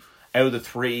to be out of the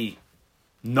three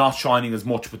not shining as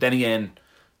much, but then again,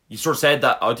 you sort of said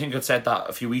that. I think I said that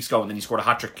a few weeks ago, and then he scored a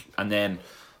hat-trick, and then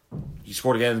he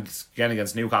scored again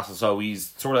against Newcastle. So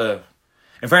he's sort of,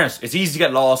 in fairness, it's easy to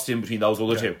get lost in between those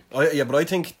other two. But I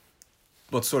think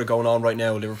what's sort of going on right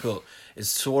now with Liverpool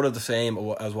is sort of the same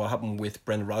as what happened with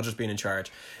Brendan Rodgers being in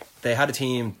charge. They had a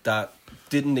team that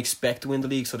didn't expect to win the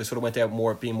league, so they sort of went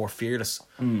out being more fearless.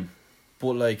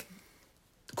 But like,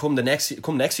 come next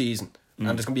season.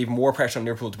 And there's going to be even more pressure on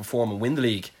Liverpool to perform and win the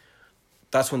league.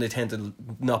 That's when they tend to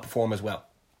not perform as well.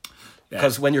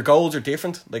 Because when your goals are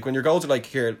different, like when your goals are like,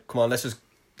 here, come on, let's just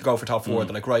go for top 4.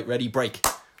 They're like, right, ready, break.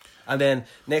 And then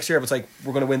next year, if it's like,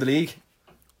 we're going to win the league,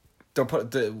 they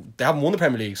haven't won the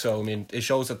Premier League. So, I mean, it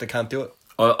shows that they can't do it.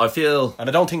 I feel... And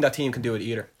I don't think that team can do it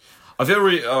either. I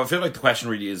feel like the question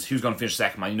really is who's going to finish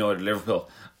second, Man United or Liverpool.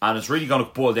 And it's really going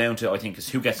to boil down to, I think, is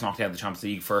who gets knocked out of the Champions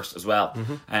League first as well.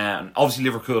 And obviously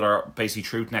Liverpool are basically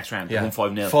through to next round. They won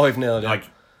 5-0. 5-0, yeah. Like,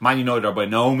 Man United are by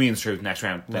no means through to next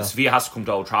round. No. Sevilla has to come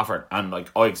to Old Trafford. And like,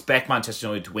 I expect Manchester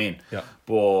United to win. Yeah.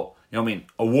 But, you know what I mean?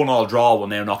 A 1-1 draw will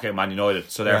now knock out Man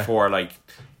United. So therefore, like,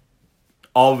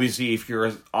 obviously if you're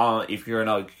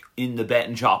like in the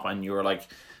betting shop and you're like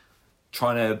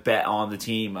trying to bet on the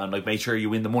team and like make sure you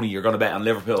win the money, you're going to bet on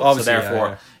Liverpool. Obviously, so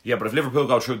therefore, but if Liverpool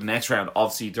go through the next round,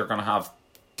 obviously they're going to have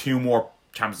 2 more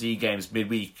Champions League games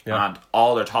midweek, and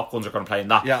all their top guns are going to play in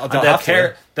that. Yeah, and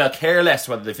they'll care less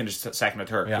whether they finish second or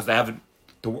third because they haven't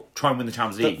to try and win the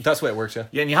Champions League. That's the way it works.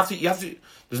 Yeah, and you have to.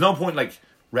 There's no point like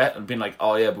being like,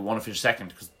 oh yeah, but we want to finish second,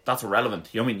 because that's irrelevant.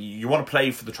 You know what I mean? You want to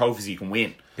play for the trophies you can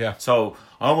win. Yeah. So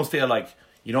I almost feel like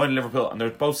United and Liverpool, and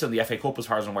they're both still in the FA Cup as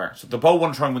far as I'm aware. So they both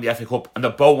want to try and win the FA Cup, and they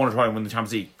both want to try and win the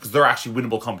Champions League, because they're actually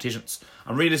winnable competitions.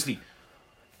 And realistically,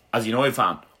 as a United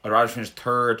fan, I'd rather finish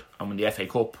third and win the FA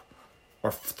Cup,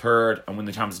 or third and win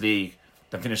the Champions League,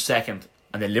 than finish second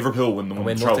and then Liverpool win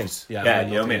the trophies. Yeah,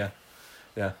 you know what I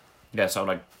mean? Yeah. So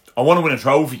like, I want to win a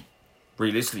trophy.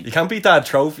 Realistically, you can't beat that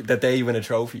trophy that day you win a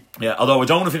trophy. Yeah, although I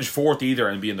don't want to finish fourth either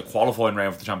and be in the qualifying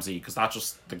round for the Champions League, because that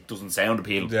just doesn't sound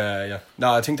appealing. Yeah.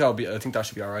 No, I think that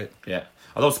should be alright. Yeah,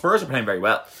 although Spurs are playing very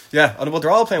well. Yeah, well, they're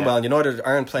all playing well, and United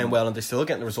aren't playing well, and they're still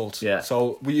getting the results. Yeah.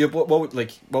 So, what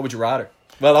would you rather?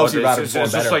 Well, obviously, you'd rather perform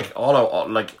better. Just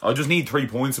like, I just need 3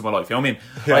 points in my life. You know what I mean?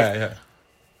 Yeah.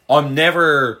 I'm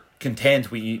never content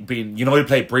with being United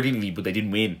played brilliantly, but they didn't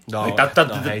win. No,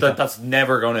 that's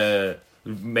never gonna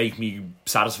make me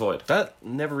satisfied. That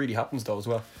never really happens though as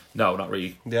well. No, not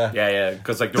really. Yeah,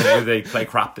 because like they play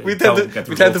crap. We tend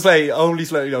to play only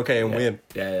slightly okay and win.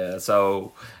 Yeah.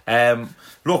 So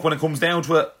look, when it comes down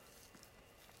to it,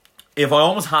 if I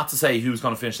almost had to say who's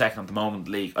going to finish second at the moment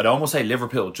in the league, I'd almost say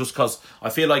Liverpool, just because I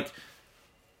feel like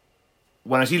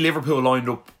when I see Liverpool lined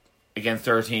up against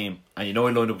their team, and you know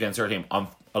I lined up against their team, I'm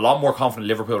a lot more confident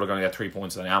Liverpool are going to get 3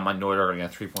 points than I am. I know they're going to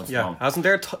get 3 points. Yeah, hasn't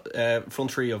their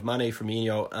front three of Mane,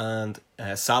 Firmino and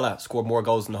Salah scored more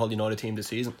goals than the whole United team this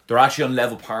season? They're actually on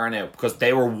level par now because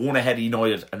they were one ahead of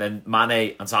United, and then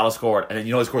Mane and Salah scored, and then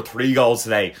United scored 3 goals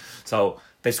today. So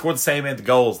they scored the same amount of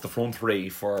goals, the front three,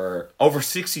 for over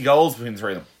 60 goals between the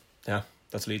three of them. Yeah,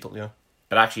 that's lethal. Yeah,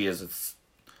 It actually is.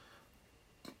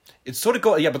 it's sort of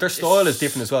but their style is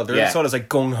different as well. Their style is like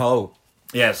gung ho.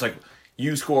 Yeah, it's like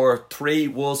you score 3,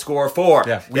 we'll score 4.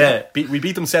 Yeah, we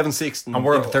beat them 7-6 and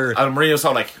we're in the third. And Mourinho's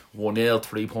sort of like 1-0,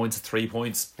 3 points, 3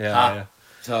 points. Yeah.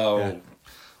 So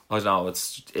I don't know.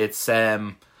 It's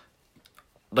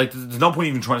like there's no point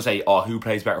even trying to say who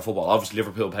plays better football. Obviously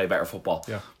Liverpool play better football.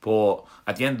 Yeah. But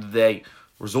at the end of the day,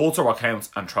 results are what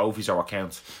counts and trophies are what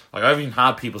counts. Like I've even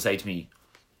had people say to me,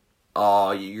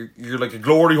 you're like a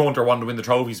glory hunter wanting to win the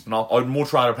trophies, but I'd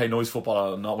much rather play nice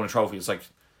football and not win a trophy. It's like,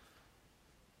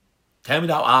 tell me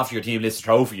that after your team lifts a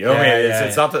trophy. You know what I mean?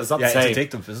 It's not the same. It's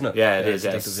addictive, isn't it? Yeah, it is.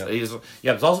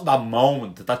 There's also that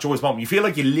moment, that joyous moment. You feel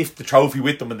like you lift the trophy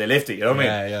with them and they lift it. You know what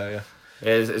I mean? Yeah.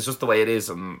 It's just the way it is.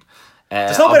 And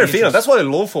there's no better feeling. That's why I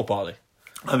love football.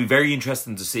 It'll be very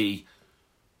interesting to see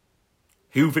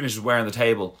who finishes where on the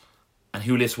table and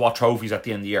who lifts what trophies at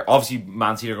the end of the year. Obviously,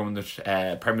 Man City are going to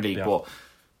the Premier League, but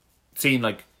seeing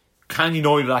like, can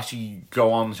United actually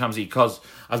go on the Champions League? Because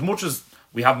as much as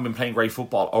we haven't been playing great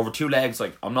football over 2 legs,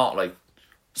 like I'm not like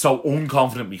so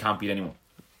unconfident we can't beat anyone.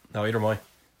 No, either am I.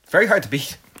 It's very hard to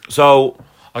beat. So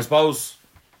I suppose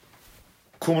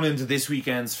coming into this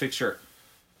weekend's fixture,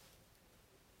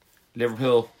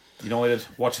 Liverpool, United,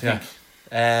 what do you think?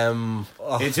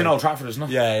 It's in Old Trafford, isn't it?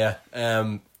 Yeah.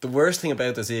 The worst thing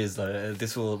about this is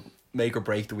this will make or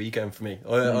break the weekend for me.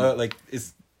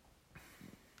 It's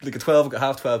like a 12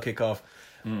 kickoff.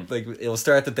 Like it'll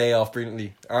start the day off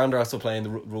brilliantly. Ireland are also playing the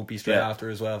rugby straight after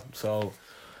as well. So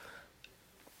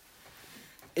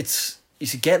you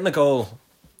see, getting a goal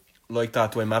like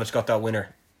that, the way Matic got that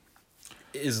winner,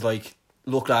 is like,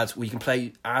 look lads, we can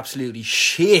play absolutely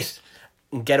shit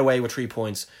and get away with 3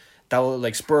 points. That will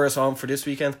like spur us on for this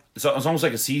weekend. So it's almost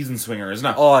like a season swinger, isn't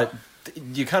it? Oh,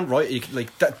 you can't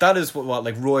that is what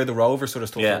like Roy the Rover sort of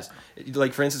stuff is.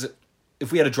 Like for instance,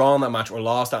 if we had a draw on that match or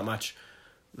lost that match,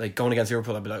 like going against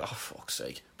Liverpool, I'd be like, oh fuck's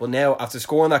sake. But now after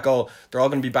scoring that goal, they're all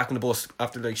going to be back in the bus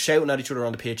after like shouting at each other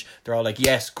on the pitch. They're all like,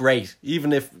 yes, great.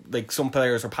 Even if like some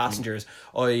players are passengers,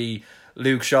 i.e.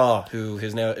 Luke Shaw, who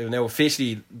is now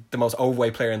officially the most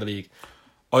overweight player in the league.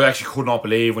 I actually could not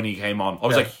believe when he came on. I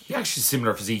was like, he actually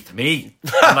similar physique to me.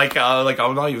 And I was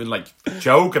not even like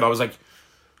joking. I was like,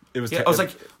 I was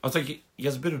like, he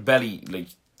has a bit of belly. Like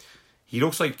he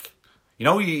looks like,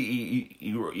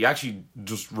 he actually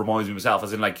just reminds me of himself,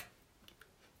 as in like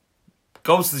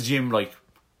goes to the gym like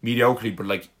mediocrely, but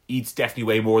like eats definitely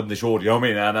way more than they should. You know what I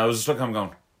mean? And I was just looking at him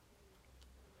going,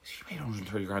 he made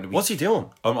 130 grand a week. What's he doing?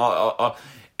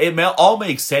 It all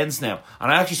makes sense now.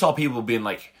 And I actually saw people being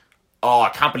like,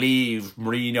 I can't believe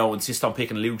Mourinho insists on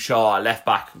picking Luke Shaw at left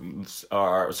back,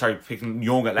 picking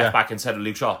Young at left back instead of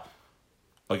Luke Shaw.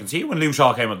 I can see when Luke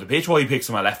Shaw came on the pitch why he picks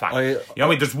him at left back. You know what I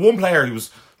mean? There's one player who was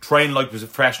trained like was a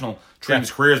professional, trained his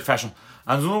career as a professional,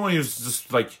 and there's another one who's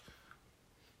just like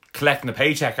collecting a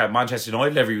paycheck at Manchester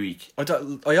United every week. I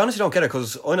honestly don't get it,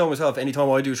 because I know myself, anytime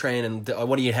I do training, I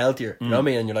want to eat healthier. You know what I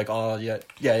mean? And you're like, He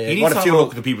needs to have a look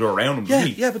at the people around him, doesn't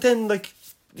he? Yeah, but then like,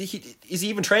 is he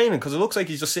even training? Because it looks like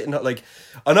he's just sitting like,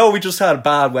 I know we just had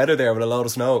bad weather there with a load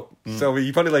of snow, so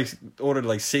he probably like ordered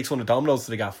like 600 Dominoes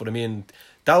to the gaff. But I mean,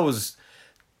 that was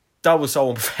so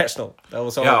unprofessional.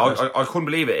 I couldn't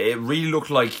believe it. It really looked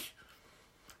like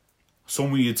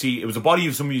someone you'd see. It was a body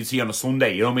of someone you'd see on a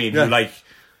Sunday. You know what I mean? Who like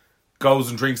goes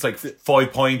and drinks like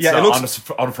 5 points on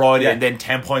a Friday and then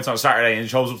 10 points on a Saturday and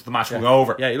shows up to the match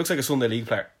hungover. Yeah, he looks like a Sunday League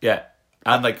player. Yeah.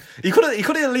 And like he could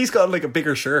have at least got like a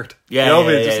bigger shirt. Yeah, you know what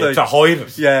I mean? Just like, to hide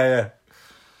it. Yeah.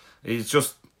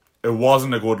 It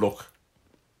wasn't a good look.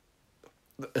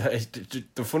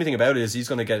 The funny thing about it is he's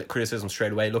going to get criticism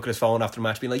straight away. Look at his phone after the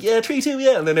match, being like, "Yeah, 3-2,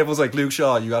 yeah," and then everyone's like, "Luke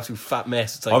Shaw, you absolute fat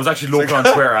mess." It's like, I was actually looking on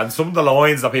Twitter, and some of the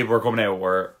lines that people were coming out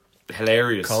were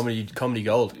hilarious. Comedy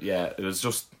gold. Yeah, it was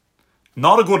just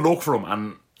not a good look for him,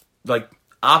 and like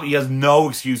he has no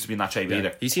excuse to be in that shape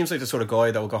either. He seems like the sort of guy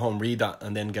that will go home, read that,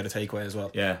 and then get a takeaway as well.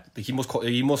 Yeah, like he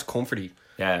must comfort you.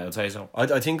 Yeah, I'd say so.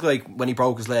 I think like when he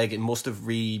broke his leg, it must have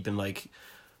really been like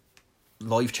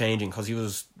life changing, because he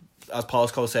was as Paul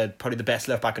Scholes said, probably the best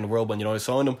left back in the world when United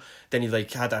signed him. Then he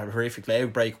like had that horrific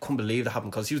leg break. Couldn't believe that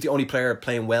happened because he was the only player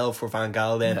playing well for Van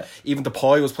Gaal then. Yeah. Even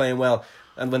Depay was playing well.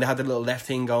 And when they had the little left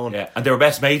thing going. Yeah, and they were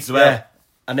best mates as well. Yeah.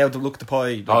 And now look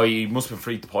Depay. Oh, he must have been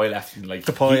free. Depay left. And like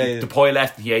Depay, Depay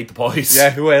left and he ate the pies. Yeah,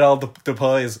 who ate all the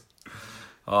Depays?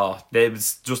 Oh, it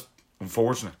was just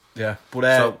unfortunate. Yeah,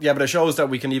 but but it shows that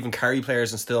we can even carry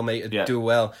players and still make it do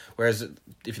well. Whereas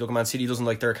if you look at Man City, it doesn't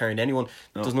like they're carrying anyone.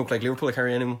 It doesn't look like Liverpool are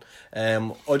carrying anyone.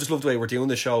 I just love the way we're doing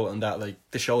the show, and that like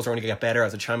the shows are only gonna get better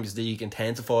as the Champions League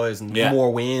intensifies and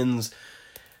more wins.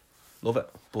 Love it.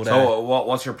 But so,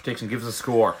 what's your prediction? Give us a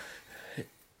score.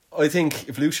 I think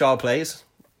if Luke Shaw plays,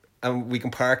 and we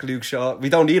can park Luke Shaw, we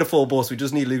don't need a full bus. We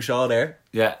just need Luke Shaw there.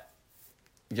 Yeah,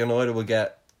 United will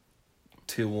get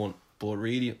 2-1. But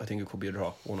really, I think it could be a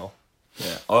draw, 1-0.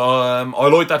 Yeah. I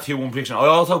like that 2-1 prediction. I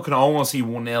also can almost see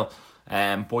 1-0.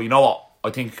 But you know what? I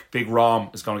think Big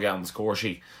Rom is going to get on the score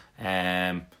sheet.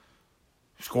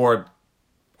 Scored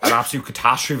an absolute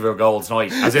catastrophe of goals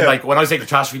tonight. As in, like, when I say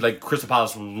catastrophe, like, Crystal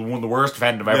Palace was one of the worst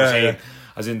defenders I've ever seen. Yeah.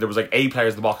 As in, there was like 8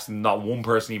 players in the box and not one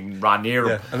person even ran near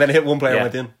him. And then it hit one player and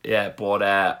went in. Yeah, but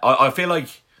I feel like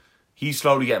he's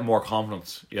slowly getting more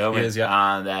confidence, you know what I mean? Is,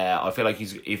 yeah. And I feel like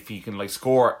if he can like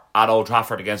score at Old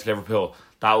Trafford against Liverpool,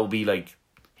 that will be like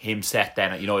him set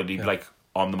then at United. He'd be like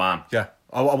on the man. Yeah,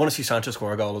 I want to see Sanchez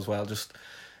score a goal as well.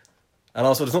 And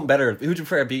also, there's nothing better. Who would you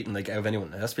prefer beating like out of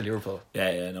anyone? It has to be Liverpool.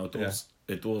 Yeah, no, it does.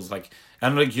 Yeah. It does. Like,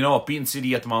 and like, you know what, beating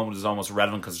City at the moment is almost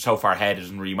irrelevant because it's so far ahead. It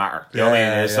doesn't really matter. You know what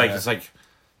I mean? It's like.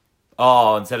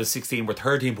 Oh, instead of 16, we're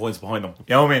 13 points behind them.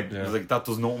 You know what I mean? Yeah. It's like that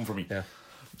does nothing for me. Yeah.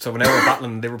 So now we're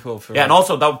battling Liverpool for... Yeah, and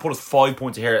also that would put us 5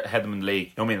 points ahead of them in the league.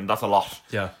 You know what I mean? And that's a lot.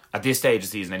 Yeah. At this stage of the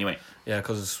season anyway. Yeah,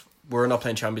 because we're not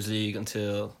playing Champions League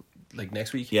until like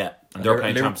next week. Yeah. And they're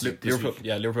playing Champions League this week.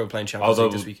 Yeah, Liverpool are playing Champions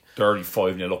League this week. They're already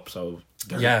 5-0 up, so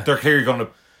they're clearly going to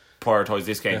prioritise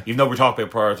this game. Even though we talk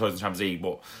about prioritising Champions League,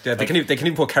 but... Yeah, they can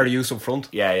even put Karius up front.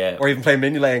 Yeah. Or even play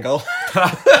Mignolet in goal.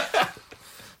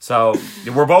 So,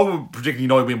 we're both predicting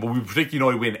United win, but we predict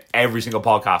United win every single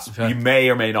podcast. Yeah. You may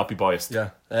or may not be biased. Yeah.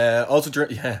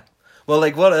 Well,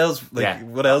 like, what else?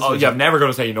 What else? Oh, yeah, I'm never going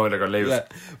to say United are going to lose. Yeah.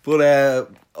 But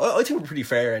I think we're pretty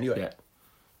fair anyway. Yeah.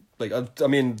 Like, I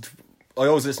mean, I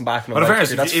always listen back and I'm but like,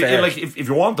 fairness, fair. If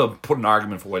you want to put an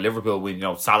argument for why Liverpool win, you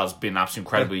know, Salah's been absolutely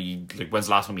incredible. Like, when's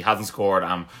the last time he hasn't scored?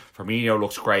 Firmino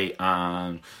looks great,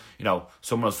 and you know,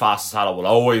 someone as fast as Salah will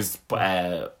always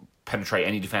penetrate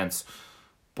any defence.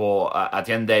 But at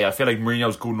the end of the day, I feel like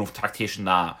Mourinho's good enough tactician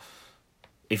that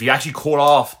if you actually cut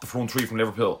off the front three from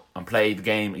Liverpool and play the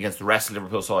game against the rest of the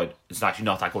Liverpool side, it's actually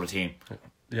not that good a team.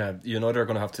 Yeah, United are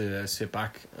going to have to sit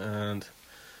back and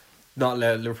not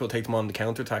let Liverpool take them on the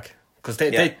counter attack. Because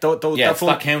that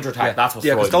counter attack. That's what's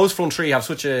because those front three have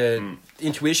such a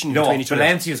intuition between each other.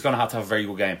 Valencia's going to have a very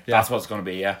good game. Yeah. That's what it's going to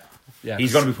be. Yeah,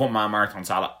 he's going to be putting man mark on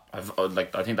Salah. I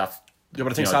think that's. Yeah,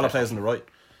 but I think Salah plays on the right.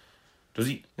 Does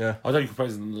he? Yeah. I thought he could play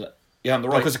on the on the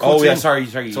right. Sorry.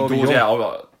 So he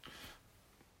does,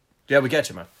 yeah, we get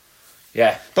you, man.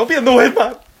 Yeah. Don't be annoyed,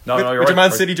 man. No, you're right. With your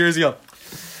Man City jersey on.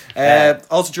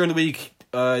 Also during the week,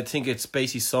 I think it's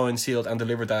basically signed, sealed, and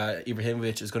delivered that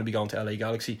Ibrahimovic is going to be going to LA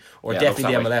Galaxy or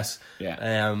definitely the MLS.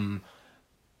 Yeah.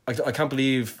 I can't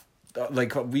believe,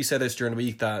 like we said this during the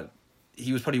week, that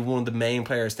he was probably one of the main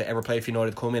players to ever play for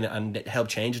United, come in and help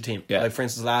change the team. Yeah. Like for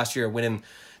instance, last year winning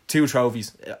 2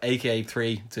 trophies, aka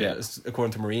 3,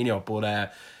 according to Mourinho.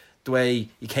 But the way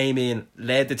he came in,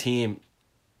 led the team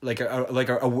like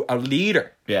a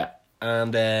leader. Yeah.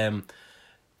 And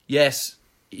yes.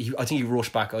 I think he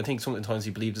rushed back. I think sometimes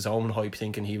he believed his own hype,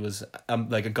 thinking he was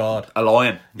like a god, a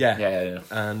lion. Yeah.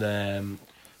 And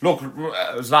look,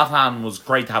 Zlatan was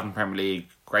great to have in the Premier League,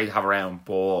 great to have around,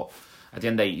 but at the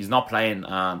end of the day, he's not playing,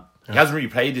 and he hasn't really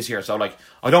played this year. So like,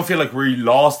 I don't feel like we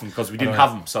lost him because we didn't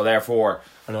have him. So therefore,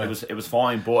 it was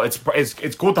fine. But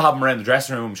it's good to have him around the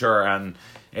dressing room, sure, and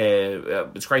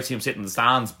it's great to see him sit in the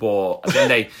stands. But at the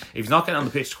end of the day, if he's not getting on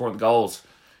the pitch scoring goals,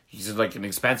 he's like an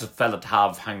expensive fella to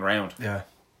have hanging around. Yeah.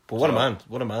 But what a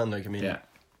man! Like, I mean,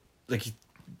 like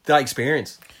that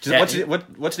experience. What do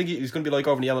you think he's going to be like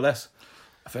over in the MLS?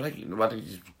 I feel like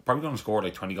he's probably going to score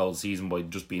like 20 goals a season by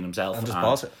just being himself and just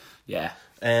boss it. Yeah.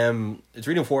 It's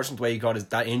really unfortunate the way he got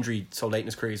that injury so late in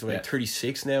his career. He's like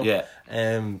 36 now. Yeah.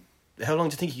 How long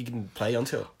do you think he can play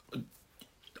until?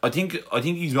 I think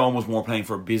he's almost more playing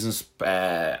for business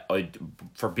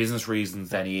reasons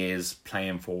than he is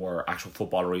playing for actual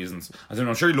football reasons.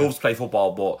 I'm sure he loves to play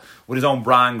football, but with his own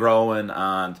brand growing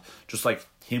and just like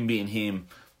him being him,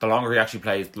 the longer he actually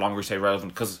plays, the longer he stays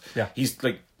relevant. Because he's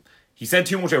like, he said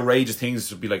too much outrageous things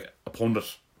to be like a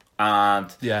pundit,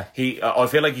 and I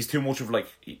feel like he's too much of like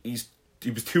he's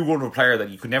was too good of a player that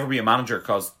you could never be a manager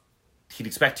because he'd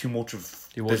expect too much of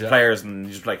his players, and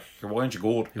he's like, why aren't you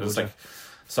good? It was like,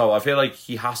 so I feel like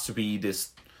he has to be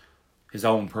his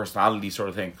own personality sort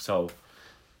of thing. So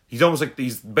he's almost like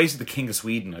he's basically the king of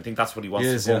Sweden. I think that's what he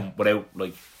wants to become without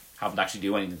like having to actually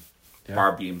do anything.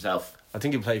 Bar be himself. I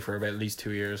think he'll play for about at least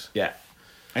 2 years. Yeah.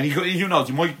 And who knows,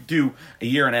 you might do a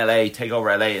year in LA, take over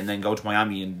LA, and then go to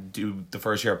Miami and do the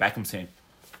first year of Beckham's team.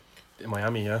 In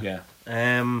Miami, yeah.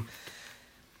 Yeah.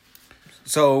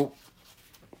 So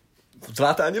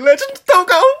Zlatan, you legend, don't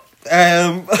go.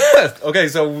 Okay,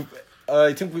 so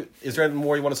I think is there anything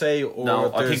more you want to say? Or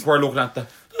no, I think we're looking at the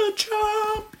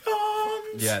champions.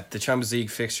 Yeah, the Champions League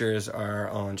fixtures are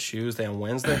on Tuesday and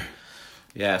Wednesday.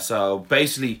 Yeah, so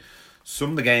basically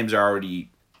some of the games are already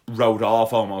wrote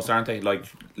off almost, aren't they? Like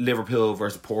Liverpool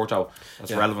versus Porto.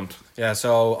 That's relevant. Yeah,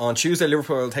 so on Tuesday,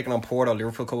 Liverpool taking on Porto.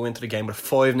 Liverpool go into the game with a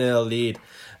 5-0 lead.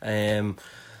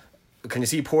 Can you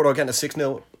see Porto getting a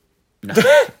 6-0? No.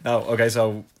 No, okay,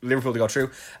 so Liverpool to go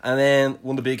through. And then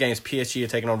one of the big games, PSG are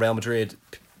taking on Real Madrid.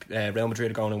 Real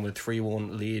Madrid are going in with a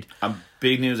 3-1 lead. And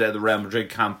big news out of the Real Madrid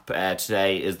camp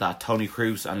today is that Toni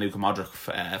Kroos and Luka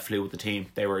Modric flew with the team.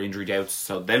 They were injury outs,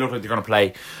 so they look like they're going to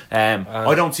play.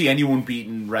 I don't see anyone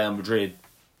beating Real Madrid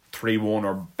 3-1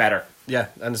 or better. Yeah,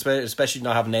 and especially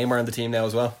not having Neymar on the team now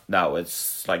as well. No,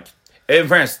 it's like, in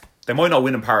fairness, they might not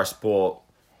win in Paris, but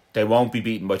they won't be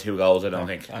beaten by 2 goals, I don't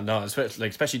think. I know,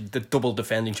 especially the double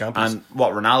defending champions. And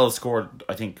Ronaldo scored,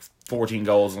 I think, 14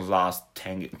 goals in his last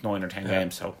 9 or 10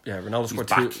 games. So yeah, Ronaldo scored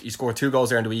 2. He scored 2 goals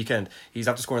there in the weekend. He's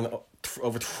after scoring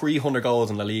over 300 goals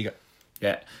in La Liga.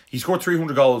 Yeah, he scored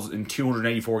 300 goals in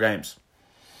 284 games.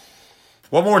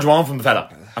 What more do you want from the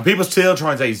fella? And people still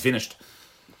try and say he's finished.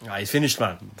 He's finished,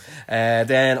 man.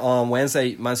 Then on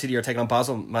Wednesday, Man City are taking on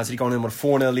Basel. Man City going in with a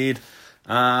 4-0 lead.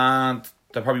 And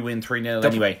they'll probably win 3-0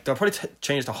 anyway. They'll probably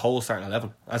change the whole starting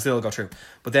 11 and still go through.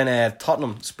 But then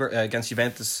Tottenham against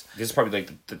Juventus. This is probably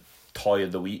like the tie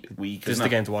of the week. This is the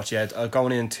game to watch, yeah.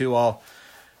 Going in 2-2.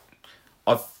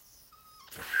 I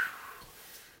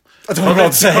don't know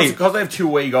what to say. Because they have 2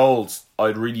 away goals,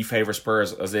 I'd really favour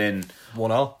Spurs, as in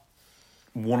 1-1.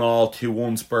 1-1,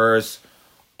 2-1 Spurs.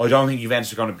 I don't think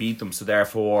Juventus are going to beat them, so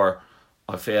therefore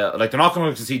I feel like they're not going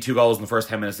to concede 2 goals in the first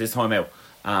 10 minutes this time out.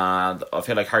 And I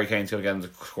feel like Harry Kane's going to get on the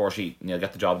score sheet and he'll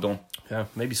get the job done. Yeah,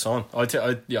 maybe Son. I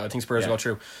think Spurs will go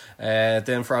through.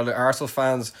 Then for all the Arsenal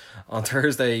fans, on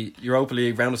Thursday, Europa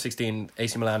League, round of 16,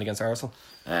 AC Milan against Arsenal.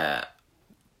 I'm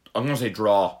going to say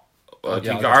draw. I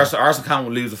think Arsenal can't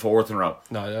lose the 4th in a row.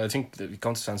 No, I think they're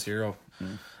going to San Siro.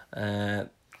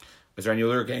 Is there any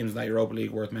other games in that Europa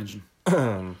League worth mentioning?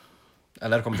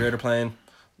 Atletico Madrid are playing.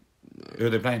 Who are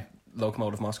they playing?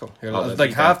 Lokomotiv Moscow.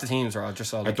 Half the teams are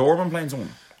just all. Are Dortmund playing someone?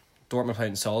 Dortmund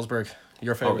playing Salzburg.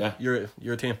 Your favourite?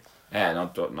 Your team? Yeah,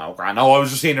 no, grand. No, I was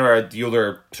just seeing the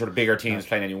other sort of bigger teams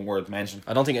playing anyone worth mentioning.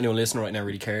 I don't think anyone listening right now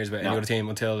really cares about any other team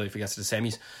until if it gets to the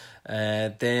semis.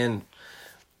 Then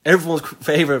everyone's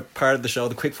favourite part of the show,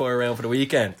 the quickfire round for the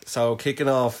weekend. So kicking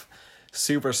off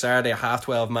Super Saturday at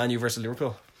 12:30, Man U versus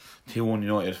Liverpool. 2-1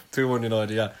 United. 2-1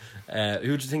 United, yeah.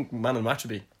 Who do you think man of the match would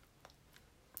be?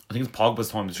 I think it's Pogba's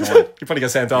time to join. He probably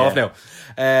got sent off now.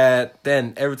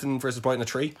 Then Everton versus Brighton at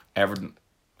 3. Everton,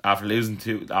 after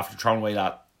throwing away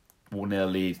that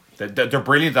 1-0 lead, they're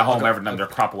brilliant at home. Everton, and they're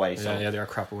crap away. So. Yeah, they are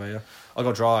crap away. Yeah, I'll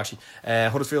go draw actually.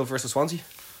 Huddersfield versus Swansea.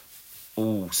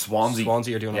 Oh, Swansea.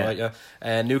 Swansea are doing alright.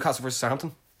 Yeah. Newcastle versus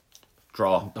Southampton.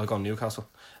 Draw. I'll go Newcastle.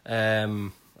 I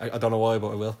don't know why,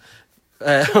 but I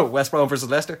will. West Brom versus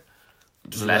Leicester.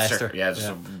 Just Leicester. Yeah,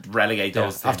 relegate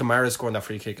those. After Mahrez scoring that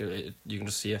free kick, you can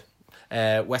just see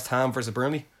it. West Ham versus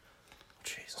Burnley.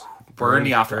 Jesus.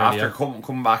 Burnley after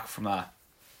coming back from that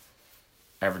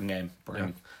Everton game. Burnley.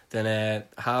 Yeah. Then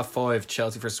 5:30,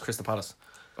 Chelsea versus Crystal Palace.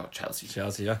 Oh,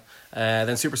 Chelsea, yeah.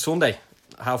 Then Super Sunday,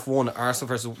 1:30, Arsenal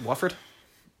versus Watford.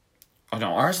 I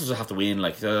know Arsenal will have to win.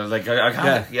 I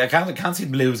can't see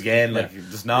them lose again.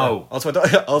 Just no.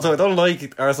 Yeah. Also, I don't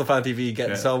like Arsenal Fan TV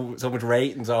getting so much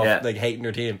ratings off hating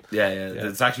their team. Yeah.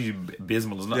 It's actually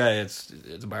abysmal, isn't it? Yeah, it's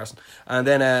embarrassing. And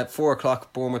then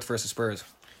 4:00, Bournemouth versus Spurs.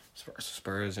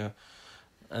 Spurs, yeah.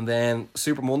 And then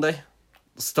Super Monday,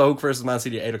 Stoke versus Man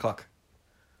City at 8:00.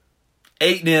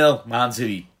 8-0 Man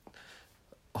City.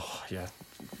 Oh yeah,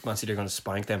 Man City are going to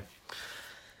spank them.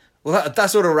 Well, that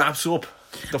sort of wraps up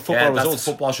the football results. That's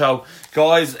the football show,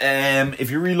 guys. If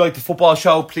you really like the football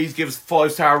show, please give us a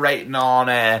 5-star rating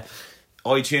on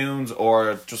iTunes,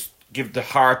 or just give the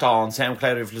heart on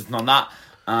SoundCloud if you're listening on that.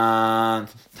 And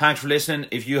thanks for listening.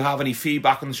 If you have any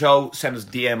feedback on the show, send us a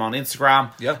DM on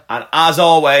Instagram. Yeah. And as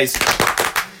always,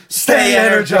 stay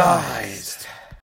energized.